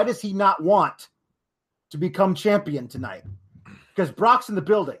 Why does he not want to become champion tonight? Because Brock's in the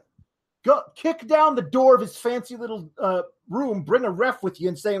building. Go kick down the door of his fancy little room. Bring a ref with you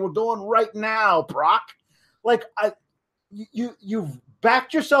and say, "We're going right now, Brock." Like you've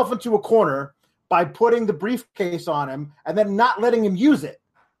backed yourself into a corner by putting the briefcase on him and then not letting him use it.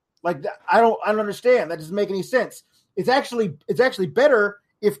 Like I don't understand. That doesn't make any sense. It's actually better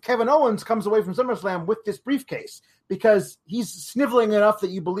if Kevin Owens comes away from SummerSlam with this briefcase because he's sniveling enough that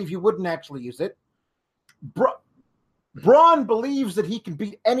you believe he wouldn't actually use it. Braun believes that he can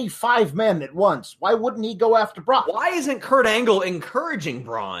beat any 5 men at once. Why wouldn't he go after Brock? Why isn't Kurt Angle encouraging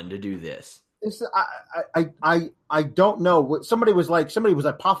Braun to do this? I don't know. Somebody was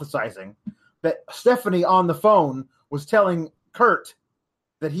hypothesizing that Stephanie on the phone was telling Kurt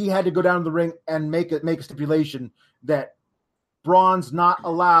that he had to go down to the ring and make a stipulation that Braun's not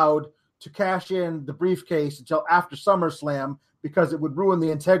allowed to cash in the briefcase until after SummerSlam because it would ruin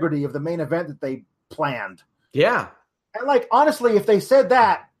the integrity of the main event that they planned. Yeah. And honestly, if they said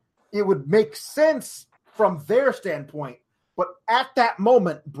that, it would make sense from their standpoint. But at that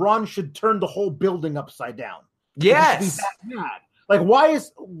moment, Braun should turn the whole building upside down. Yes. Be that mad.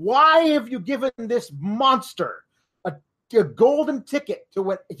 Why have you given this monster a golden ticket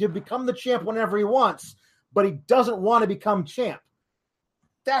to become the champ whenever he wants, but he doesn't want to become champ?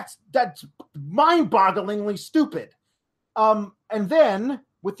 That's mind-bogglingly stupid. And then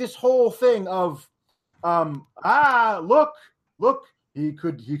with this whole thing of look, he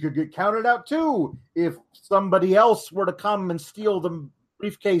could get counted out too if somebody else were to come and steal the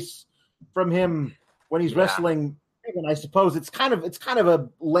briefcase from him when he's wrestling. And I suppose it's kind of a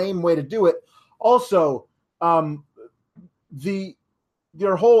lame way to do it. Also,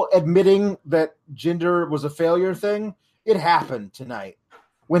 their whole admitting that Jinder was a failure thing, it happened tonight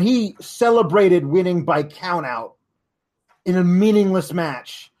when he celebrated winning by countout in a meaningless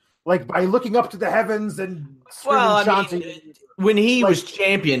match. Like by looking up to the heavens and when he was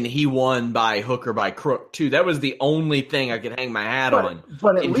champion, he won by hook or by crook too. That was the only thing I could hang my hat on.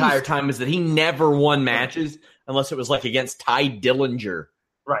 But the entire time is that he never won matches unless it was against Ty Dillinger.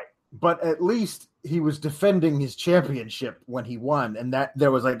 Right, but at least he was defending his championship when he won, and that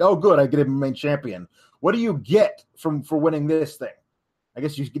there was oh good, I get him main champion. What do you get for winning this thing? I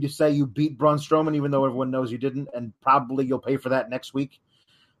guess you could just say you beat Braun Strowman, even though everyone knows you didn't, and probably you'll pay for that next week.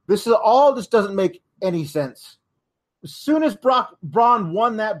 This doesn't make any sense. As soon as Braun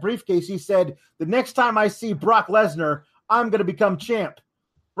won that briefcase, he said, the next time I see Brock Lesnar, I'm going to become champ.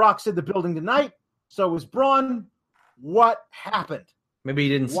 Brock's in the building tonight. So was Braun. What happened? Maybe he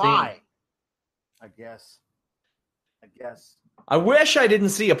didn't see. Why? I guess. I wish I didn't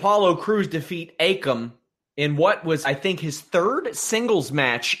see Apollo Crews defeat Akam in what was, I think, his 3rd singles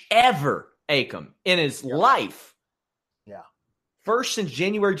match ever, Akam, in his life. Yeah. First since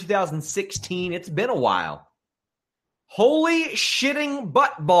January 2016. It's been a while. Holy shitting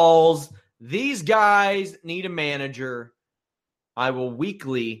butt balls. These guys need a manager. I will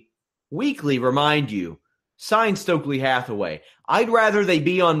weekly remind you, sign Stokely Hathaway. I'd rather they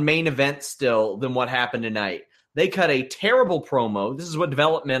be on main event still than what happened tonight. They cut a terrible promo. This is what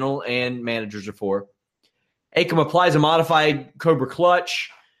developmental and managers are for. Akam applies a modified Cobra Clutch.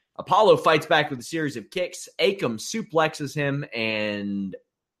 Apollo fights back with a series of kicks. Akam suplexes him, and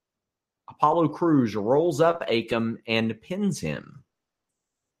Apollo Crews rolls up Akam and pins him.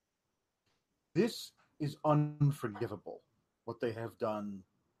 This is unforgivable, what they have done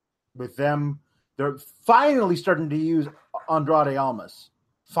with them. They're finally starting to use Andrade Almas.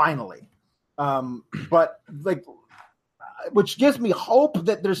 Finally. But which gives me hope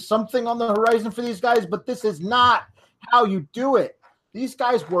that there's something on the horizon for these guys, but this is not how you do it. These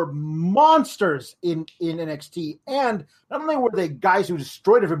guys were monsters in NXT, and not only were they guys who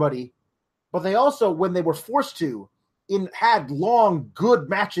destroyed everybody, but they also, when they were forced to, had long, good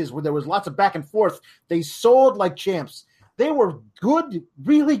matches where there was lots of back and forth. They sold like champs. They were good,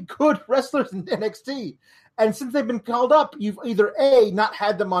 really good wrestlers in NXT. And since they've been called up, you've either A, not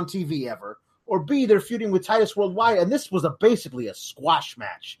had them on TV ever, or B, they're feuding with Titus Worldwide, and this was basically a squash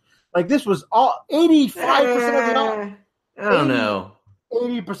match. This was all 85% of the I don't know.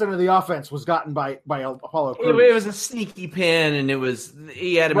 80% of the offense was gotten by Apollo Crews. It was a sneaky pin, and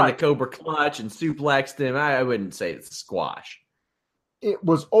he had him in the Cobra Clutch and suplexed him. I wouldn't say it's a squash. It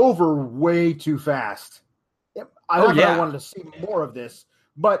was over way too fast. I wanted to see more of this,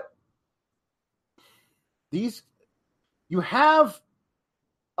 but you have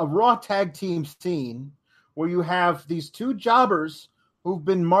a Raw tag team scene where you have these two jobbers who've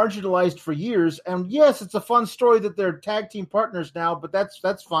been marginalized for years. And yes, it's a fun story that they're tag team partners now, but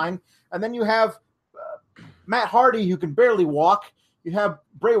that's fine. And then you have Matt Hardy, who can barely walk. You have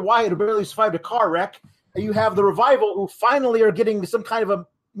Bray Wyatt, who barely survived a car wreck. And you have the Revival, who finally are getting some kind of a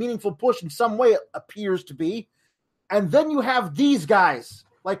meaningful push in some way, it appears to be. And then you have these guys.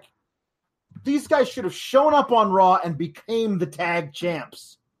 Like, these guys should have shown up on Raw and became the tag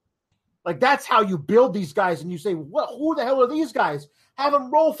champs. Like, that's how you build these guys. And you say, well, who the hell are these guys? Have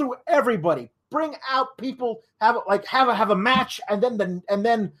them roll through everybody. Bring out people. Have a match, and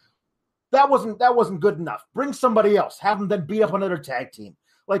then that wasn't good enough. Bring somebody else. Have them then beat up another tag team.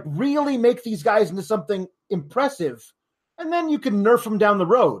 Like, really make these guys into something impressive, and then you can nerf them down the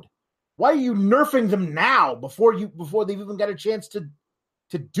road. Why are you nerfing them now before they've even got a chance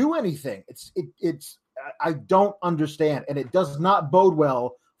to do anything? It's I don't understand, and it does not bode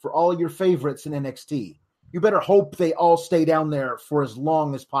well for all your favorites in NXT. You better hope they all stay down there for as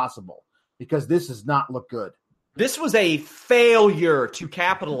long as possible, because this does not look good. This was a failure to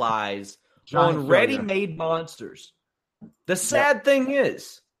capitalize on ready-made monsters. The sad thing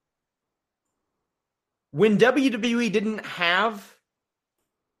is, when WWE didn't have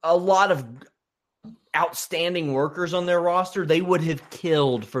a lot of outstanding workers on their roster, they would have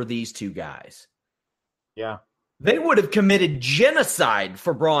killed for these two guys. Yeah. They would have committed genocide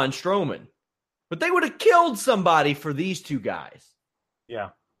for Braun Strowman, but they would have killed somebody for these two guys. Yeah.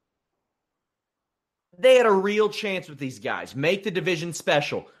 They had a real chance with these guys. Make the division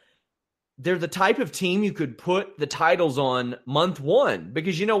special. They're the type of team you could put the titles on month one,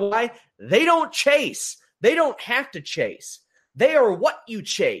 because you know why? They don't chase. They don't have to chase. They are what you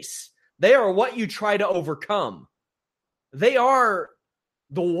chase. They are what you try to overcome. They are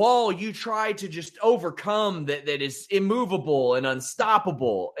the wall you try to just overcome that is immovable and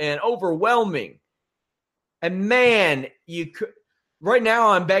unstoppable and overwhelming. And man, you could right now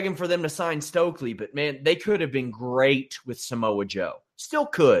I'm begging for them to sign Stokely, but man, they could have been great with Samoa Joe. Still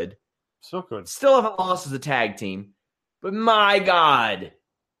could. Still haven't lost as a tag team. But my God.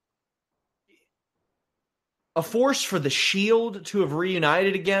 A force for the Shield to have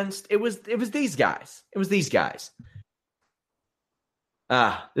reunited against, it was these guys. It was these guys.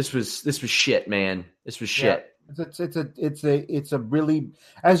 This was shit, man. This was shit. It's a really,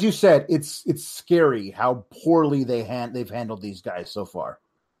 as you said, it's scary how poorly they've handled these guys so far.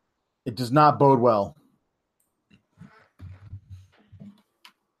 It does not bode well.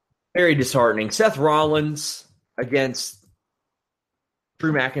 Very disheartening. Seth Rollins against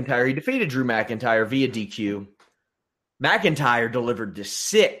Drew McIntyre. He defeated Drew McIntyre via DQ. McIntyre delivered the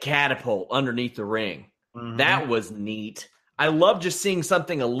sick catapult underneath the ring. Mm-hmm. That was neat. I love just seeing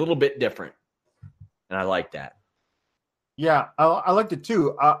something a little bit different, and I like that. Yeah, I liked it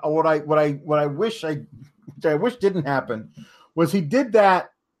too. What I wish didn't happen was he did that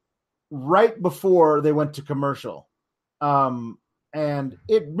right before they went to commercial, and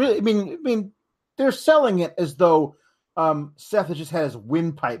it really. I mean, they're selling it as though Seth has just had his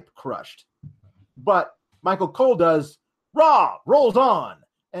windpipe crushed, but Michael Cole does. Raw rolls on,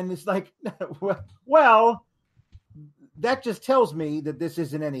 and it's like, well, that just tells me that this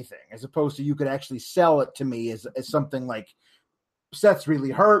isn't anything, as opposed to you could actually sell it to me as something like Seth's really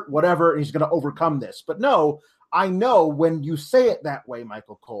hurt, whatever, and he's going to overcome this. But no, I know when you say it that way,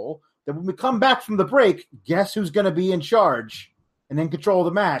 Michael Cole, that when we come back from the break, guess who's going to be in charge and in control of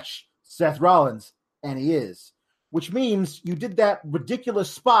the match? Seth Rollins, and he is. Which means you did that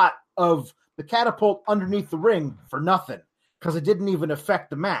ridiculous spot of the catapult underneath the ring for nothing, because it didn't even affect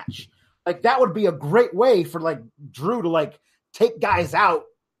the match. Like, that would be a great way for like Drew to like take guys out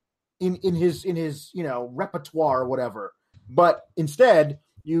in his repertoire or whatever. But instead,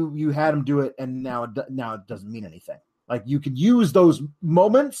 you had him do it, and now it doesn't mean anything. Like, you could use those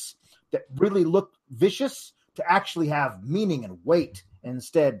moments that really look vicious to actually have meaning and weight, and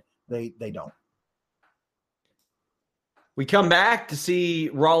instead they don't. We come back to see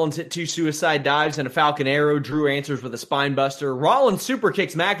Rollins hit 2 suicide dives and a Falcon Arrow. Drew answers with a spine buster. Rollins super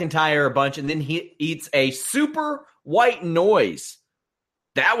kicks McIntyre a bunch, and then he eats a super white noise.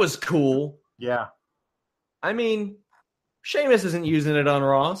 That was cool. Yeah. I mean, Sheamus isn't using it on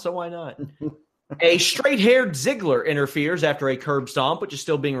Raw, so why not? A straight-haired Ziggler interferes after a curb stomp, which is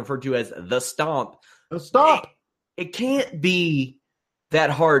still being referred to as the stomp. The stomp. It can't be that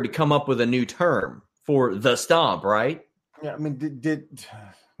hard to come up with a new term for the stomp, right? Yeah, I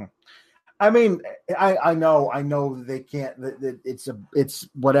mean, I know they can't. It's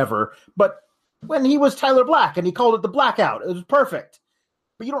whatever. But when he was Tyler Black and he called it the blackout, it was perfect.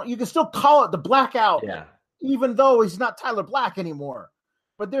 But you can still call it the blackout, yeah, even though he's not Tyler Black anymore.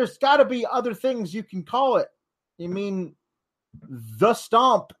 but there's got to be other things you can call it. I mean, the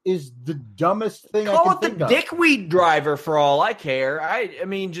Stomp is the dumbest thing I can Call it think the of. Dickweed Driver for all I care. I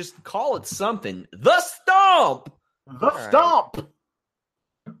mean, just call it something. The Stomp. The Stomp.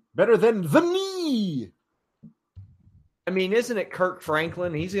 Better than the Knee. I mean, isn't it Kirk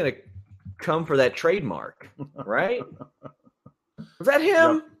Franklin? He's going to come for that trademark, right? Was that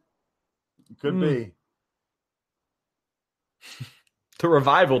him? Yep. Could be. The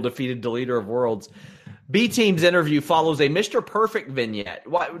Revival defeated Deleter of Worlds. B-Team's interview follows a Mr. Perfect vignette.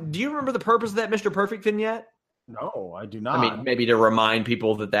 Do you remember the purpose of that Mr. Perfect vignette? No, I do not. I mean, maybe to remind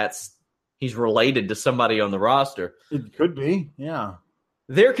people that he's related to somebody on the roster. It could be, yeah.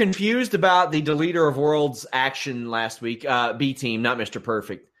 They're confused about the Deleter of Worlds action last week. B-Team, not Mr.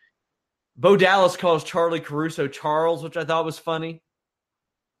 Perfect. Bo Dallas calls Charlie Caruso Charles, which I thought was funny.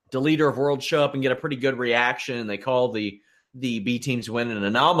 Deleter of Worlds show up and get a pretty good reaction. They call the B-Team's win an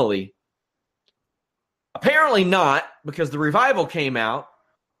anomaly. Apparently not, because the Revival came out.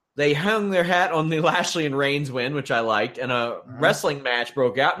 They hung their hat on the Lashley and Reigns win, which I liked, and a wrestling match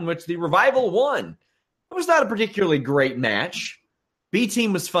broke out in which the Revival won. It was not a particularly great match.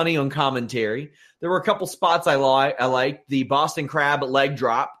 B-Team was funny on commentary. There were a couple spots I liked. The Boston Crab leg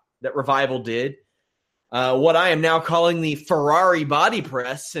drop that Revival did. What I am now calling the Ferrari body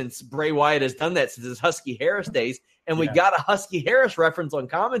press, since Bray Wyatt has done that since his Husky Harris days, and we got a Husky Harris reference on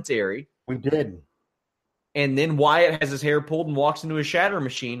commentary. We did. And then Wyatt has his hair pulled and walks into a shatter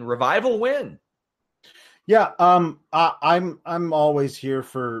machine. Revival win. Yeah, I'm always here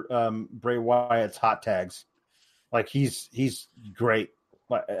for Bray Wyatt's hot tags. Like he's great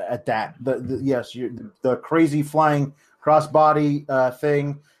at that. The crazy flying crossbody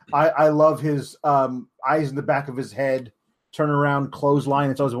thing. I love his eyes in the back of his head, turn around clothesline.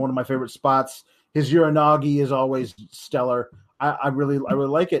 It's always one of my favorite spots. His Uranagi is always stellar. I really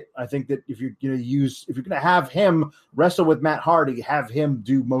like it. I think that if you're gonna have him wrestle with Matt Hardy, have him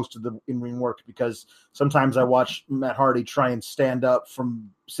do most of the in-ring work, because sometimes I watch Matt Hardy try and stand up from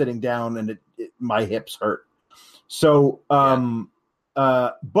sitting down and my hips hurt. So, but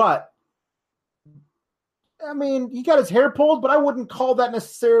I mean, he got his hair pulled, but I wouldn't call that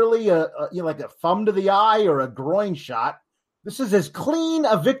necessarily like a thumb to the eye or a groin shot. This is as clean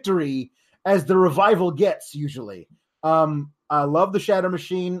a victory as the Revival gets usually. I love the Shatter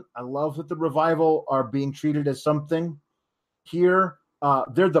Machine. I love that the Revival are being treated as something here.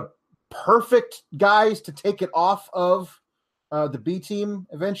 They're the perfect guys to take it off of the B team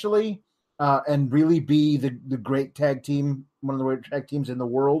eventually, and really be the great tag team, one of the great tag teams in the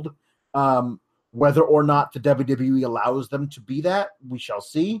world. Whether or not the WWE allows them to be that, we shall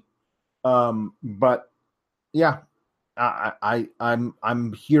see. But yeah,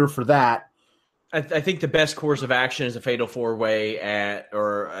 I'm here for that. I think the best course of action is a fatal four-way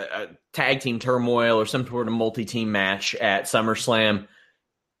or a tag team turmoil or some sort of multi-team match at SummerSlam.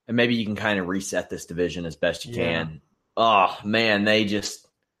 And maybe you can kind of reset this division as best you can. Oh, man, they just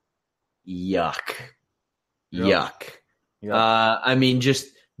yuck. I mean, just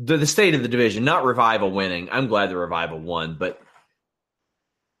the state of the division, not Revival winning. I'm glad the Revival won, but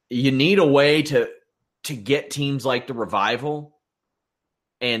you need a way to get teams like the Revival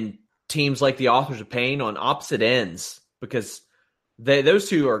and teams like the Authors of Pain on opposite ends, because those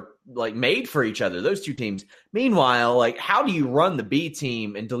two are like made for each other, those two teams. Meanwhile, like, how do you run the B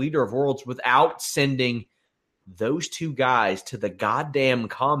team and Deleter of Worlds without sending those two guys to the goddamn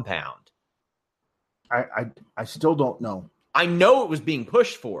compound? I still don't know. I know it was being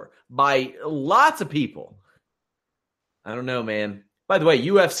pushed for by lots of people. I don't know, man. By the way,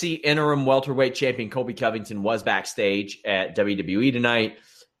 UFC interim welterweight champion Colby Covington was backstage at WWE tonight.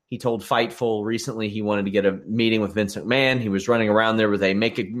 He told Fightful recently he wanted to get a meeting with Vince McMahon. He was running around there with a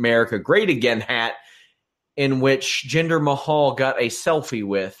Make America Great Again hat, in which Jinder Mahal got a selfie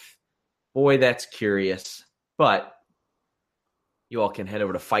with. Boy, that's curious. But you all can head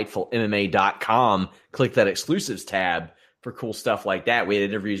over to FightfulMMA.com, click that exclusives tab for cool stuff like that. We had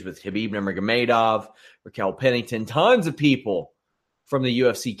interviews with Khabib Nurmagomedov, Raquel Pennington, tons of people from the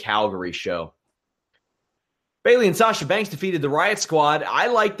UFC Calgary show. Bayley and Sasha Banks defeated the Riot Squad. I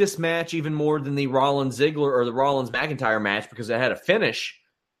like this match even more than the Rollins-Ziggler or the Rollins-McIntyre match because it had a finish.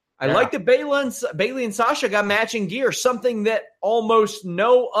 I like that Bayley and Sasha got matching gear, something that almost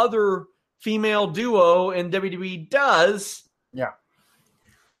no other female duo in WWE does. Yeah.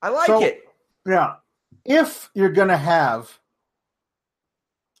 I like it. Yeah. If you're going to have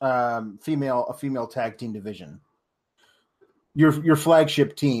a female tag team division, your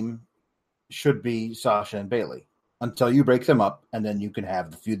flagship team should be Sasha and Bayley until you break them up, and then you can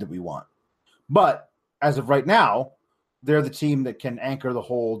have the feud that we want. But as of right now, they're the team that can anchor the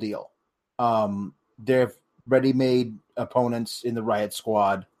whole deal. They've ready-made opponents in the Riot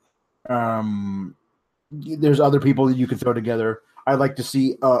Squad. There's other people that you can throw together. I'd like to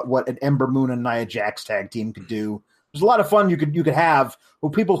see what an Ember Moon and Nia Jax tag team could do. There's a lot of fun you could have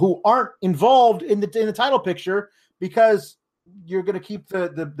with people who aren't involved in the title picture, because you're going to keep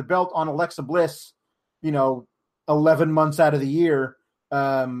the belt on Alexa Bliss, 11 months out of the year,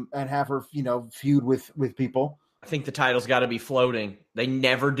 and have her feud with people. I think the title's got to be floating. They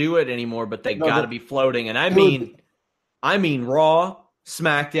never do it anymore, but they got to be floating. And I mean Raw,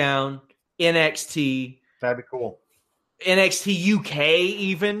 SmackDown, NXT. That'd be cool. NXT UK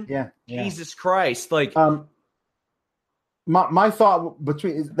even. Yeah. Jesus Christ. Like, my thought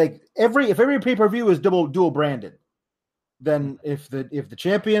between if every pay-per-view is dual branded, then if the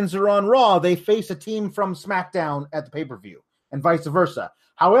champions are on Raw, they face a team from SmackDown at the pay-per-view, and vice versa.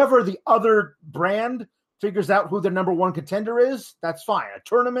 However, the other brand figures out who their number one contender is, that's fine. A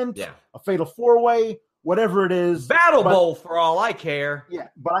tournament, a fatal four-way, whatever it is. Battle Bowl for all I care. Yeah,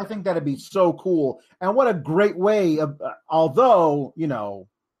 but I think that'd be so cool. And what a great way of, although,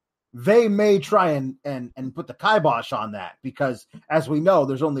 they may try and put the kibosh on that, because as we know,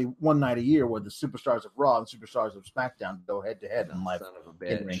 there's only one night a year where the superstars of Raw and superstars of SmackDown go head-to-head in live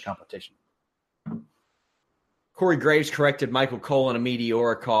in-ring competition. Corey Graves corrected Michael Cole in a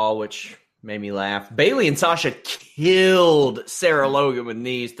Meteora call, which made me laugh. Bayley and Sasha killed Sarah Logan with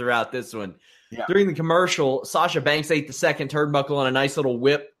knees throughout this one. Yeah. During the commercial, Sasha Banks ate the second turnbuckle on a nice little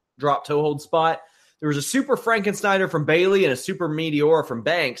whip drop toe hold spot. There was a super Frankensteiner from Bayley and a super Meteora from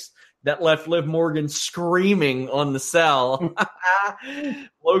Banks that left Liv Morgan screaming on the cell.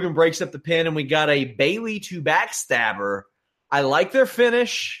 Logan breaks up the pin, and we got a Bayley to backstabber. I like their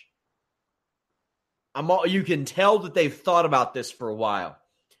finish. You can tell that they've thought about this for a while.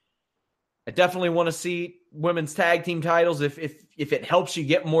 I definitely want to see women's tag team titles. If it helps you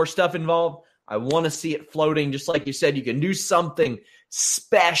get more stuff involved, I want to see it floating. Just like you said, you can do something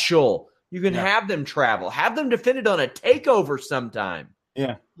special. You can have them travel. Have them defend it on a takeover sometime.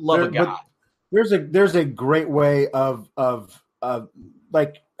 Yeah. Love a guy. There's a great way of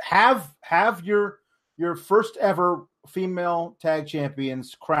like have your first ever female tag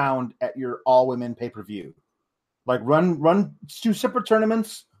champions crowned at your all women pay-per-view. Like run two separate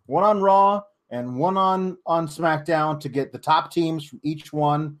tournaments, one on Raw and one on SmackDown, to get the top teams from each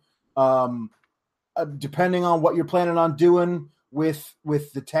one. Depending on what you're planning on doing with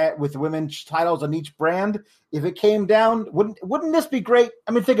the women's titles on each brand, if it came down, wouldn't this be great?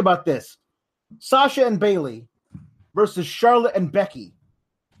 I mean, think about this: Sasha and Bayley versus Charlotte and Becky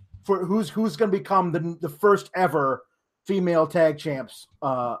for who's going to become the first ever female tag champs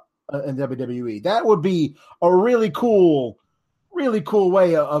in WWE. That would be a really cool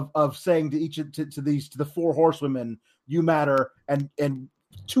way of saying to the four horsewomen, you matter, and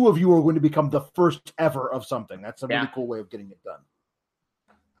two of you are going to become the first ever of something. That's a really cool way of getting it done.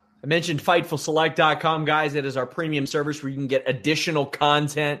 I mentioned FightfulSelect.com, guys. It is our premium service where you can get additional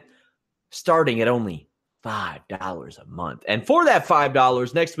content starting at only $5 a month. And for that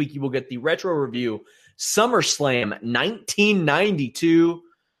 $5, next week you will get the retro review SummerSlam 1992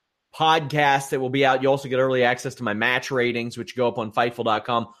 podcast that will be out. You also get early access to my match ratings, which go up on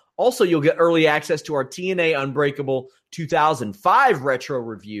Fightful.com. Also, you'll get early access to our TNA Unbreakable 2005 retro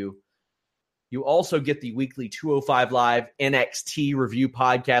review. You also get the weekly 205 Live NXT review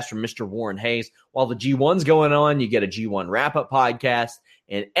podcast from Mr. Warren Hayes. While the G1's going on, you get a G1 wrap-up podcast.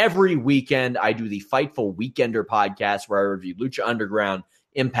 And every weekend, I do the Fightful Weekender podcast where I review Lucha Underground,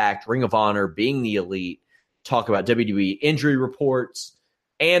 Impact, Ring of Honor, Being the Elite, talk about WWE injury reports,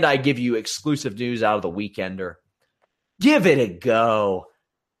 and I give you exclusive news out of the Weekender. Give it a go.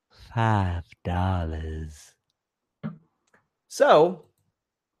 $5. So,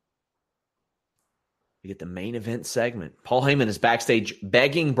 we get the main event segment. Paul Heyman is backstage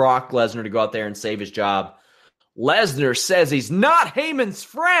begging Brock Lesnar to go out there and save his job. Lesnar says he's not Heyman's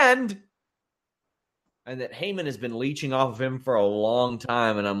friend, and that Heyman has been leeching off of him for a long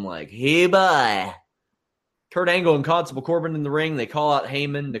time. And I'm like, hey, bye. Kurt Angle and Constable Corbin in the ring. They call out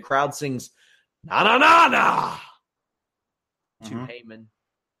Heyman. The crowd sings, na na na na, to Heyman.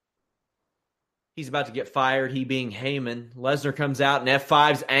 He's about to get fired, he being Heyman. Lesnar comes out and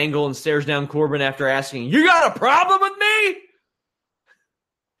F5's Angle and stares down Corbin after asking, you got a problem with me?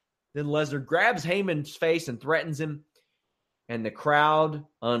 Then Lesnar grabs Heyman's face and threatens him. And the crowd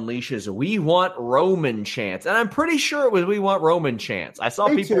unleashes, we want Roman chants. And I'm pretty sure it was we want Roman chants. I saw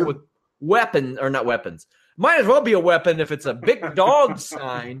people with weapons, or not weapons. Might as well be a weapon if it's a big dog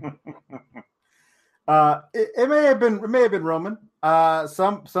sign. It may have been Roman.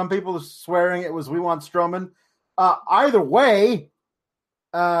 Some people are swearing it was we want Strowman. Either way,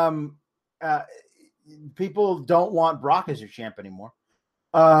 people don't want Brock as your champ anymore.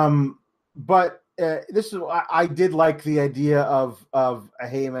 But this is I did like the idea of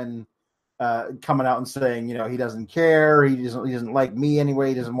Heyman coming out and saying, he doesn't care, he doesn't like me anyway,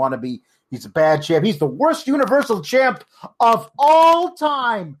 he doesn't want to be. He's a bad champ. He's the worst Universal champ of all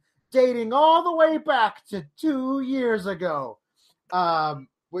time, dating all the way back to 2 years ago,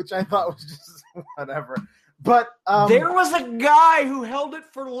 which I thought was just whatever. But there was a guy who held it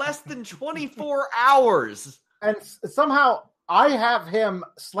for less than 24 hours. And somehow I have him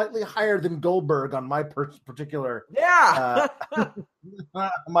slightly higher than Goldberg on my particular. Yeah.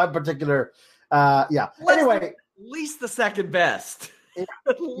 My particular. Yeah. Anyway. At least the second best.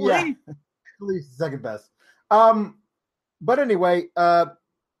 At least the second best. But anyway,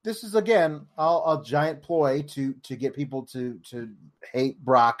 this is again a giant ploy to get people to hate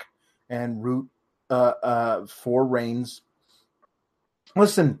Brock and root for Reigns.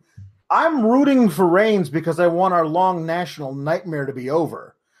 Listen, I'm rooting for Reigns because I want our long national nightmare to be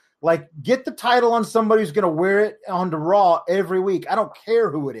over. Like, get the title on somebody who's going to wear it onto Raw every week. I don't care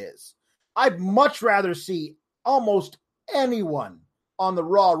who it is. I'd much rather see almost anyone on the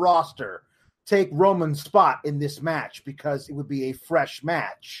Raw roster take Roman's spot in this match because it would be a fresh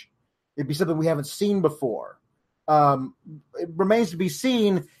match. It'd be something we haven't seen before. It remains to be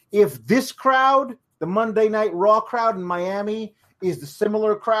seen if this crowd, the Monday Night Raw crowd in Miami, is the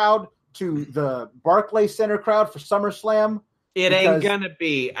similar crowd to the Barclays Center crowd for SummerSlam. It ain't gonna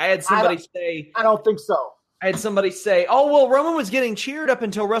be. I had somebody say, I don't think so. I had somebody say, oh, well, Roman was getting cheered up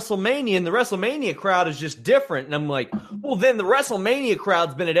until WrestleMania, and the WrestleMania crowd is just different. And I'm like, well, then the WrestleMania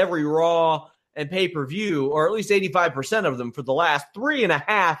crowd's been at every Raw and pay-per-view, or at least 85% of them for the last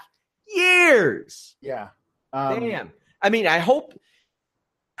 3.5 years. Yeah. Damn. I mean,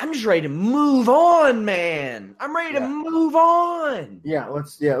 I'm just ready to move on, man. I'm ready to move on. Yeah,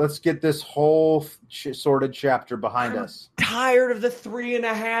 let's get this whole sordid chapter behind us. Tired of the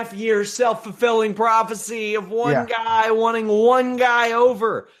 3.5 year self-fulfilling prophecy of one guy wanting one guy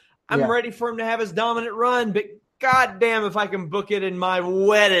over. I'm ready for him to have his dominant run, but goddamn if I can book it in my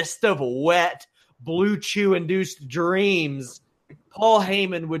wettest of wet, Blue Chew-induced dreams, Paul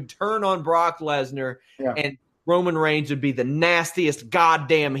Heyman would turn on Brock Lesnar and Roman Reigns would be the nastiest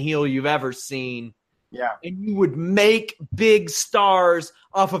goddamn heel you've ever seen. Yeah. And you would make big stars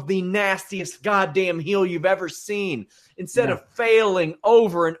off of the nastiest goddamn heel you've ever seen instead of failing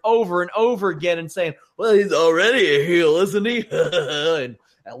over and over and over again and saying, well, he's already a heel, isn't he? And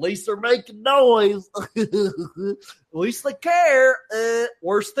at least they're making noise. At least they care.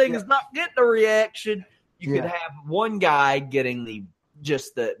 Worst thing is not getting a reaction. You could have one guy getting the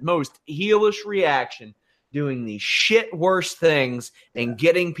most heelish reaction, doing the shit worst things and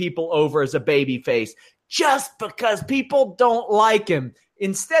getting people over as a babyface just because people don't like him.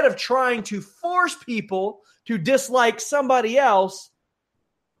 Instead of trying to force people to dislike somebody else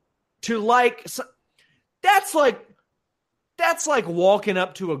to like, that's like walking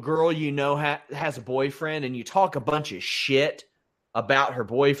up to a girl has a boyfriend and you talk a bunch of shit about her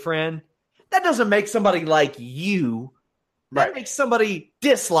boyfriend. That doesn't make somebody like you. That makes somebody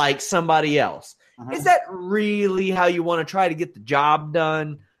dislike somebody else. Is that really how you want to try to get the job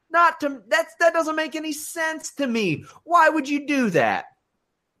done? That doesn't make any sense to me. Why would you do that?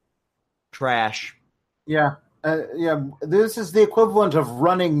 Trash. Yeah. This is the equivalent of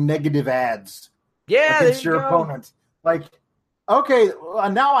running negative ads against your opponent. Like, okay,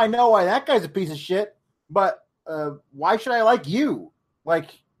 now I know why that guy's a piece of shit, but why should I like you? Like,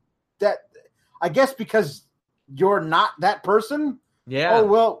 that, I guess because you're not that person? Yeah. Oh,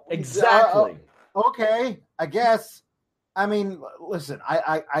 well. Exactly. Okay, I guess. I mean, listen,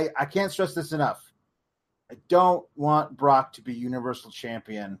 I can't stress this enough. I don't want Brock to be Universal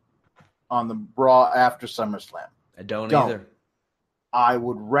Champion on the Raw after SummerSlam. I don't either. I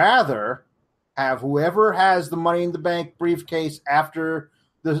would rather have whoever has the Money in the Bank briefcase after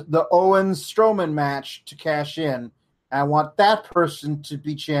the Owens-Strowman match to cash in. I want that person to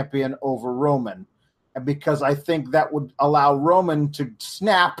be champion over Roman. And because I think that would allow Roman to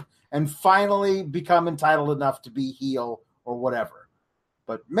snap and finally become entitled enough to be heel or whatever.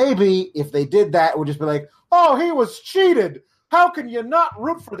 But maybe if they did that, it would just be like, oh, he was cheated. How can you not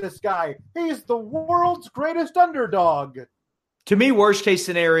root for this guy? He's the world's greatest underdog. To me, worst case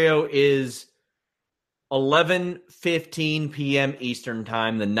scenario is 11:15 p.m. Eastern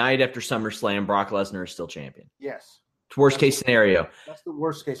time, the night after SummerSlam, Brock Lesnar is still champion. Yes. It's worst case scenario. That's the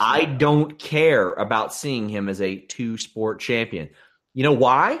worst case scenario. I don't care about seeing him as a two-sport champion. You know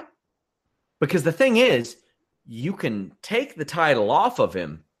why? Because the thing is, you can take the title off of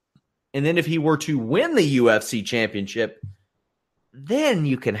him And then if he were to win the UFC championship, then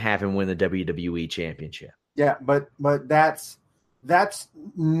you can have him win the WWE championship. Yeah, but that's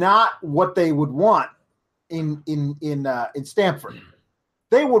not what they would want in Stamford.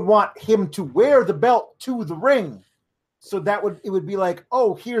 They would want him to wear the belt to the ring. So it would be like,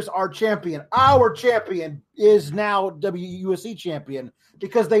 oh, here's our champion. Our champion is now WUSC champion,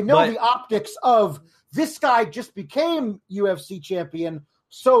 because they know the optics of this guy just became UFC champion.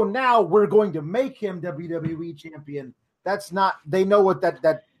 So now we're going to make him WWE champion. That's not, they know what that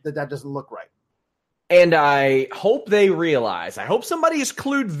doesn't look right. And I hope they realize, I hope somebody has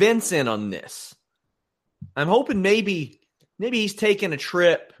clued Vince in on this. I'm hoping maybe he's taking a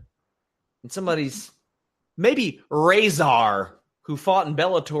trip and maybe Razor, who fought in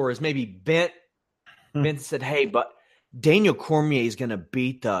Bellator, is maybe bent. Vince said, hey, but Daniel Cormier is going to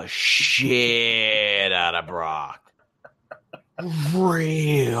beat the shit out of Brock.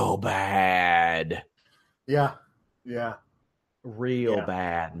 Real bad. Yeah. Real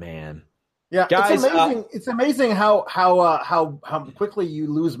bad, man. Yeah, guys, it's amazing how quickly you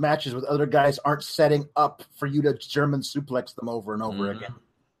lose matches with other guys aren't setting up for you to German suplex them over and over again.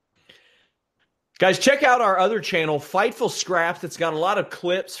 Guys, check out our other channel, Fightful Scraps. That's got a lot of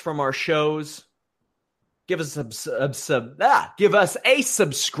clips from our shows. Give us a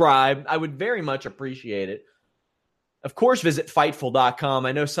subscribe. I would very much appreciate it. Of course, visit Fightful.com.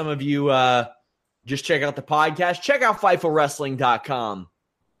 I know some of you just check out the podcast. Check out FightfulWrestling.com.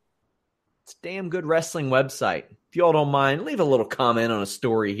 It's a damn good wrestling website. If you all don't mind, leave a little comment on a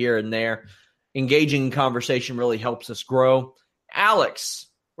story here and there. Engaging in conversation really helps us grow. Alex,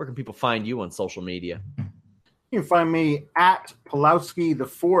 where can people find you on social media? You can find me at Pulowski the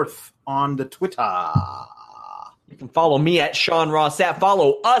Fourth on the Twitter. You can follow me at Sean Rossat.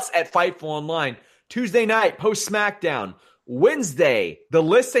 Follow us at Fightful Online. Tuesday night, post SmackDown. Wednesday, The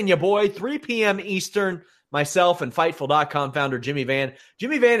List and your boy, 3 p.m. Eastern. Myself and Fightful.com founder Jimmy Van.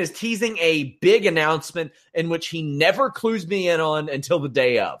 Jimmy Van is teasing a big announcement in which he never clues me in on until the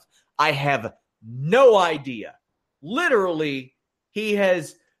day of. I have no idea. Literally, he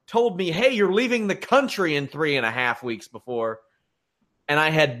has told me, hey, you're leaving the country in 3.5 weeks before. And I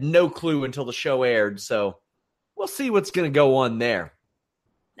had no clue until the show aired. So we'll see what's going to go on there.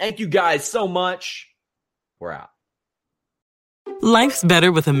 Thank you guys so much. We're out. Life's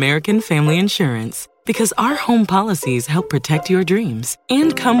better with American Family Insurance because our home policies help protect your dreams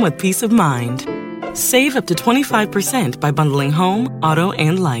and come with peace of mind. Save up to 25% by bundling home, auto,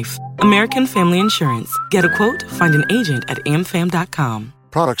 and life. American Family Insurance. Get a quote, find an agent at amfam.com.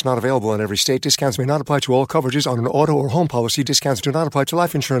 Products not available in every state. Discounts may not apply to all coverages on an auto or home policy. Discounts do not apply to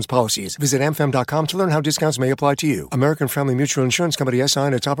life insurance policies. Visit amfam.com to learn how discounts may apply to you. American Family Mutual Insurance Company, SI,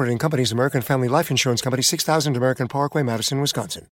 and its operating companies, American Family Life Insurance Company, 6000 American Parkway, Madison, Wisconsin.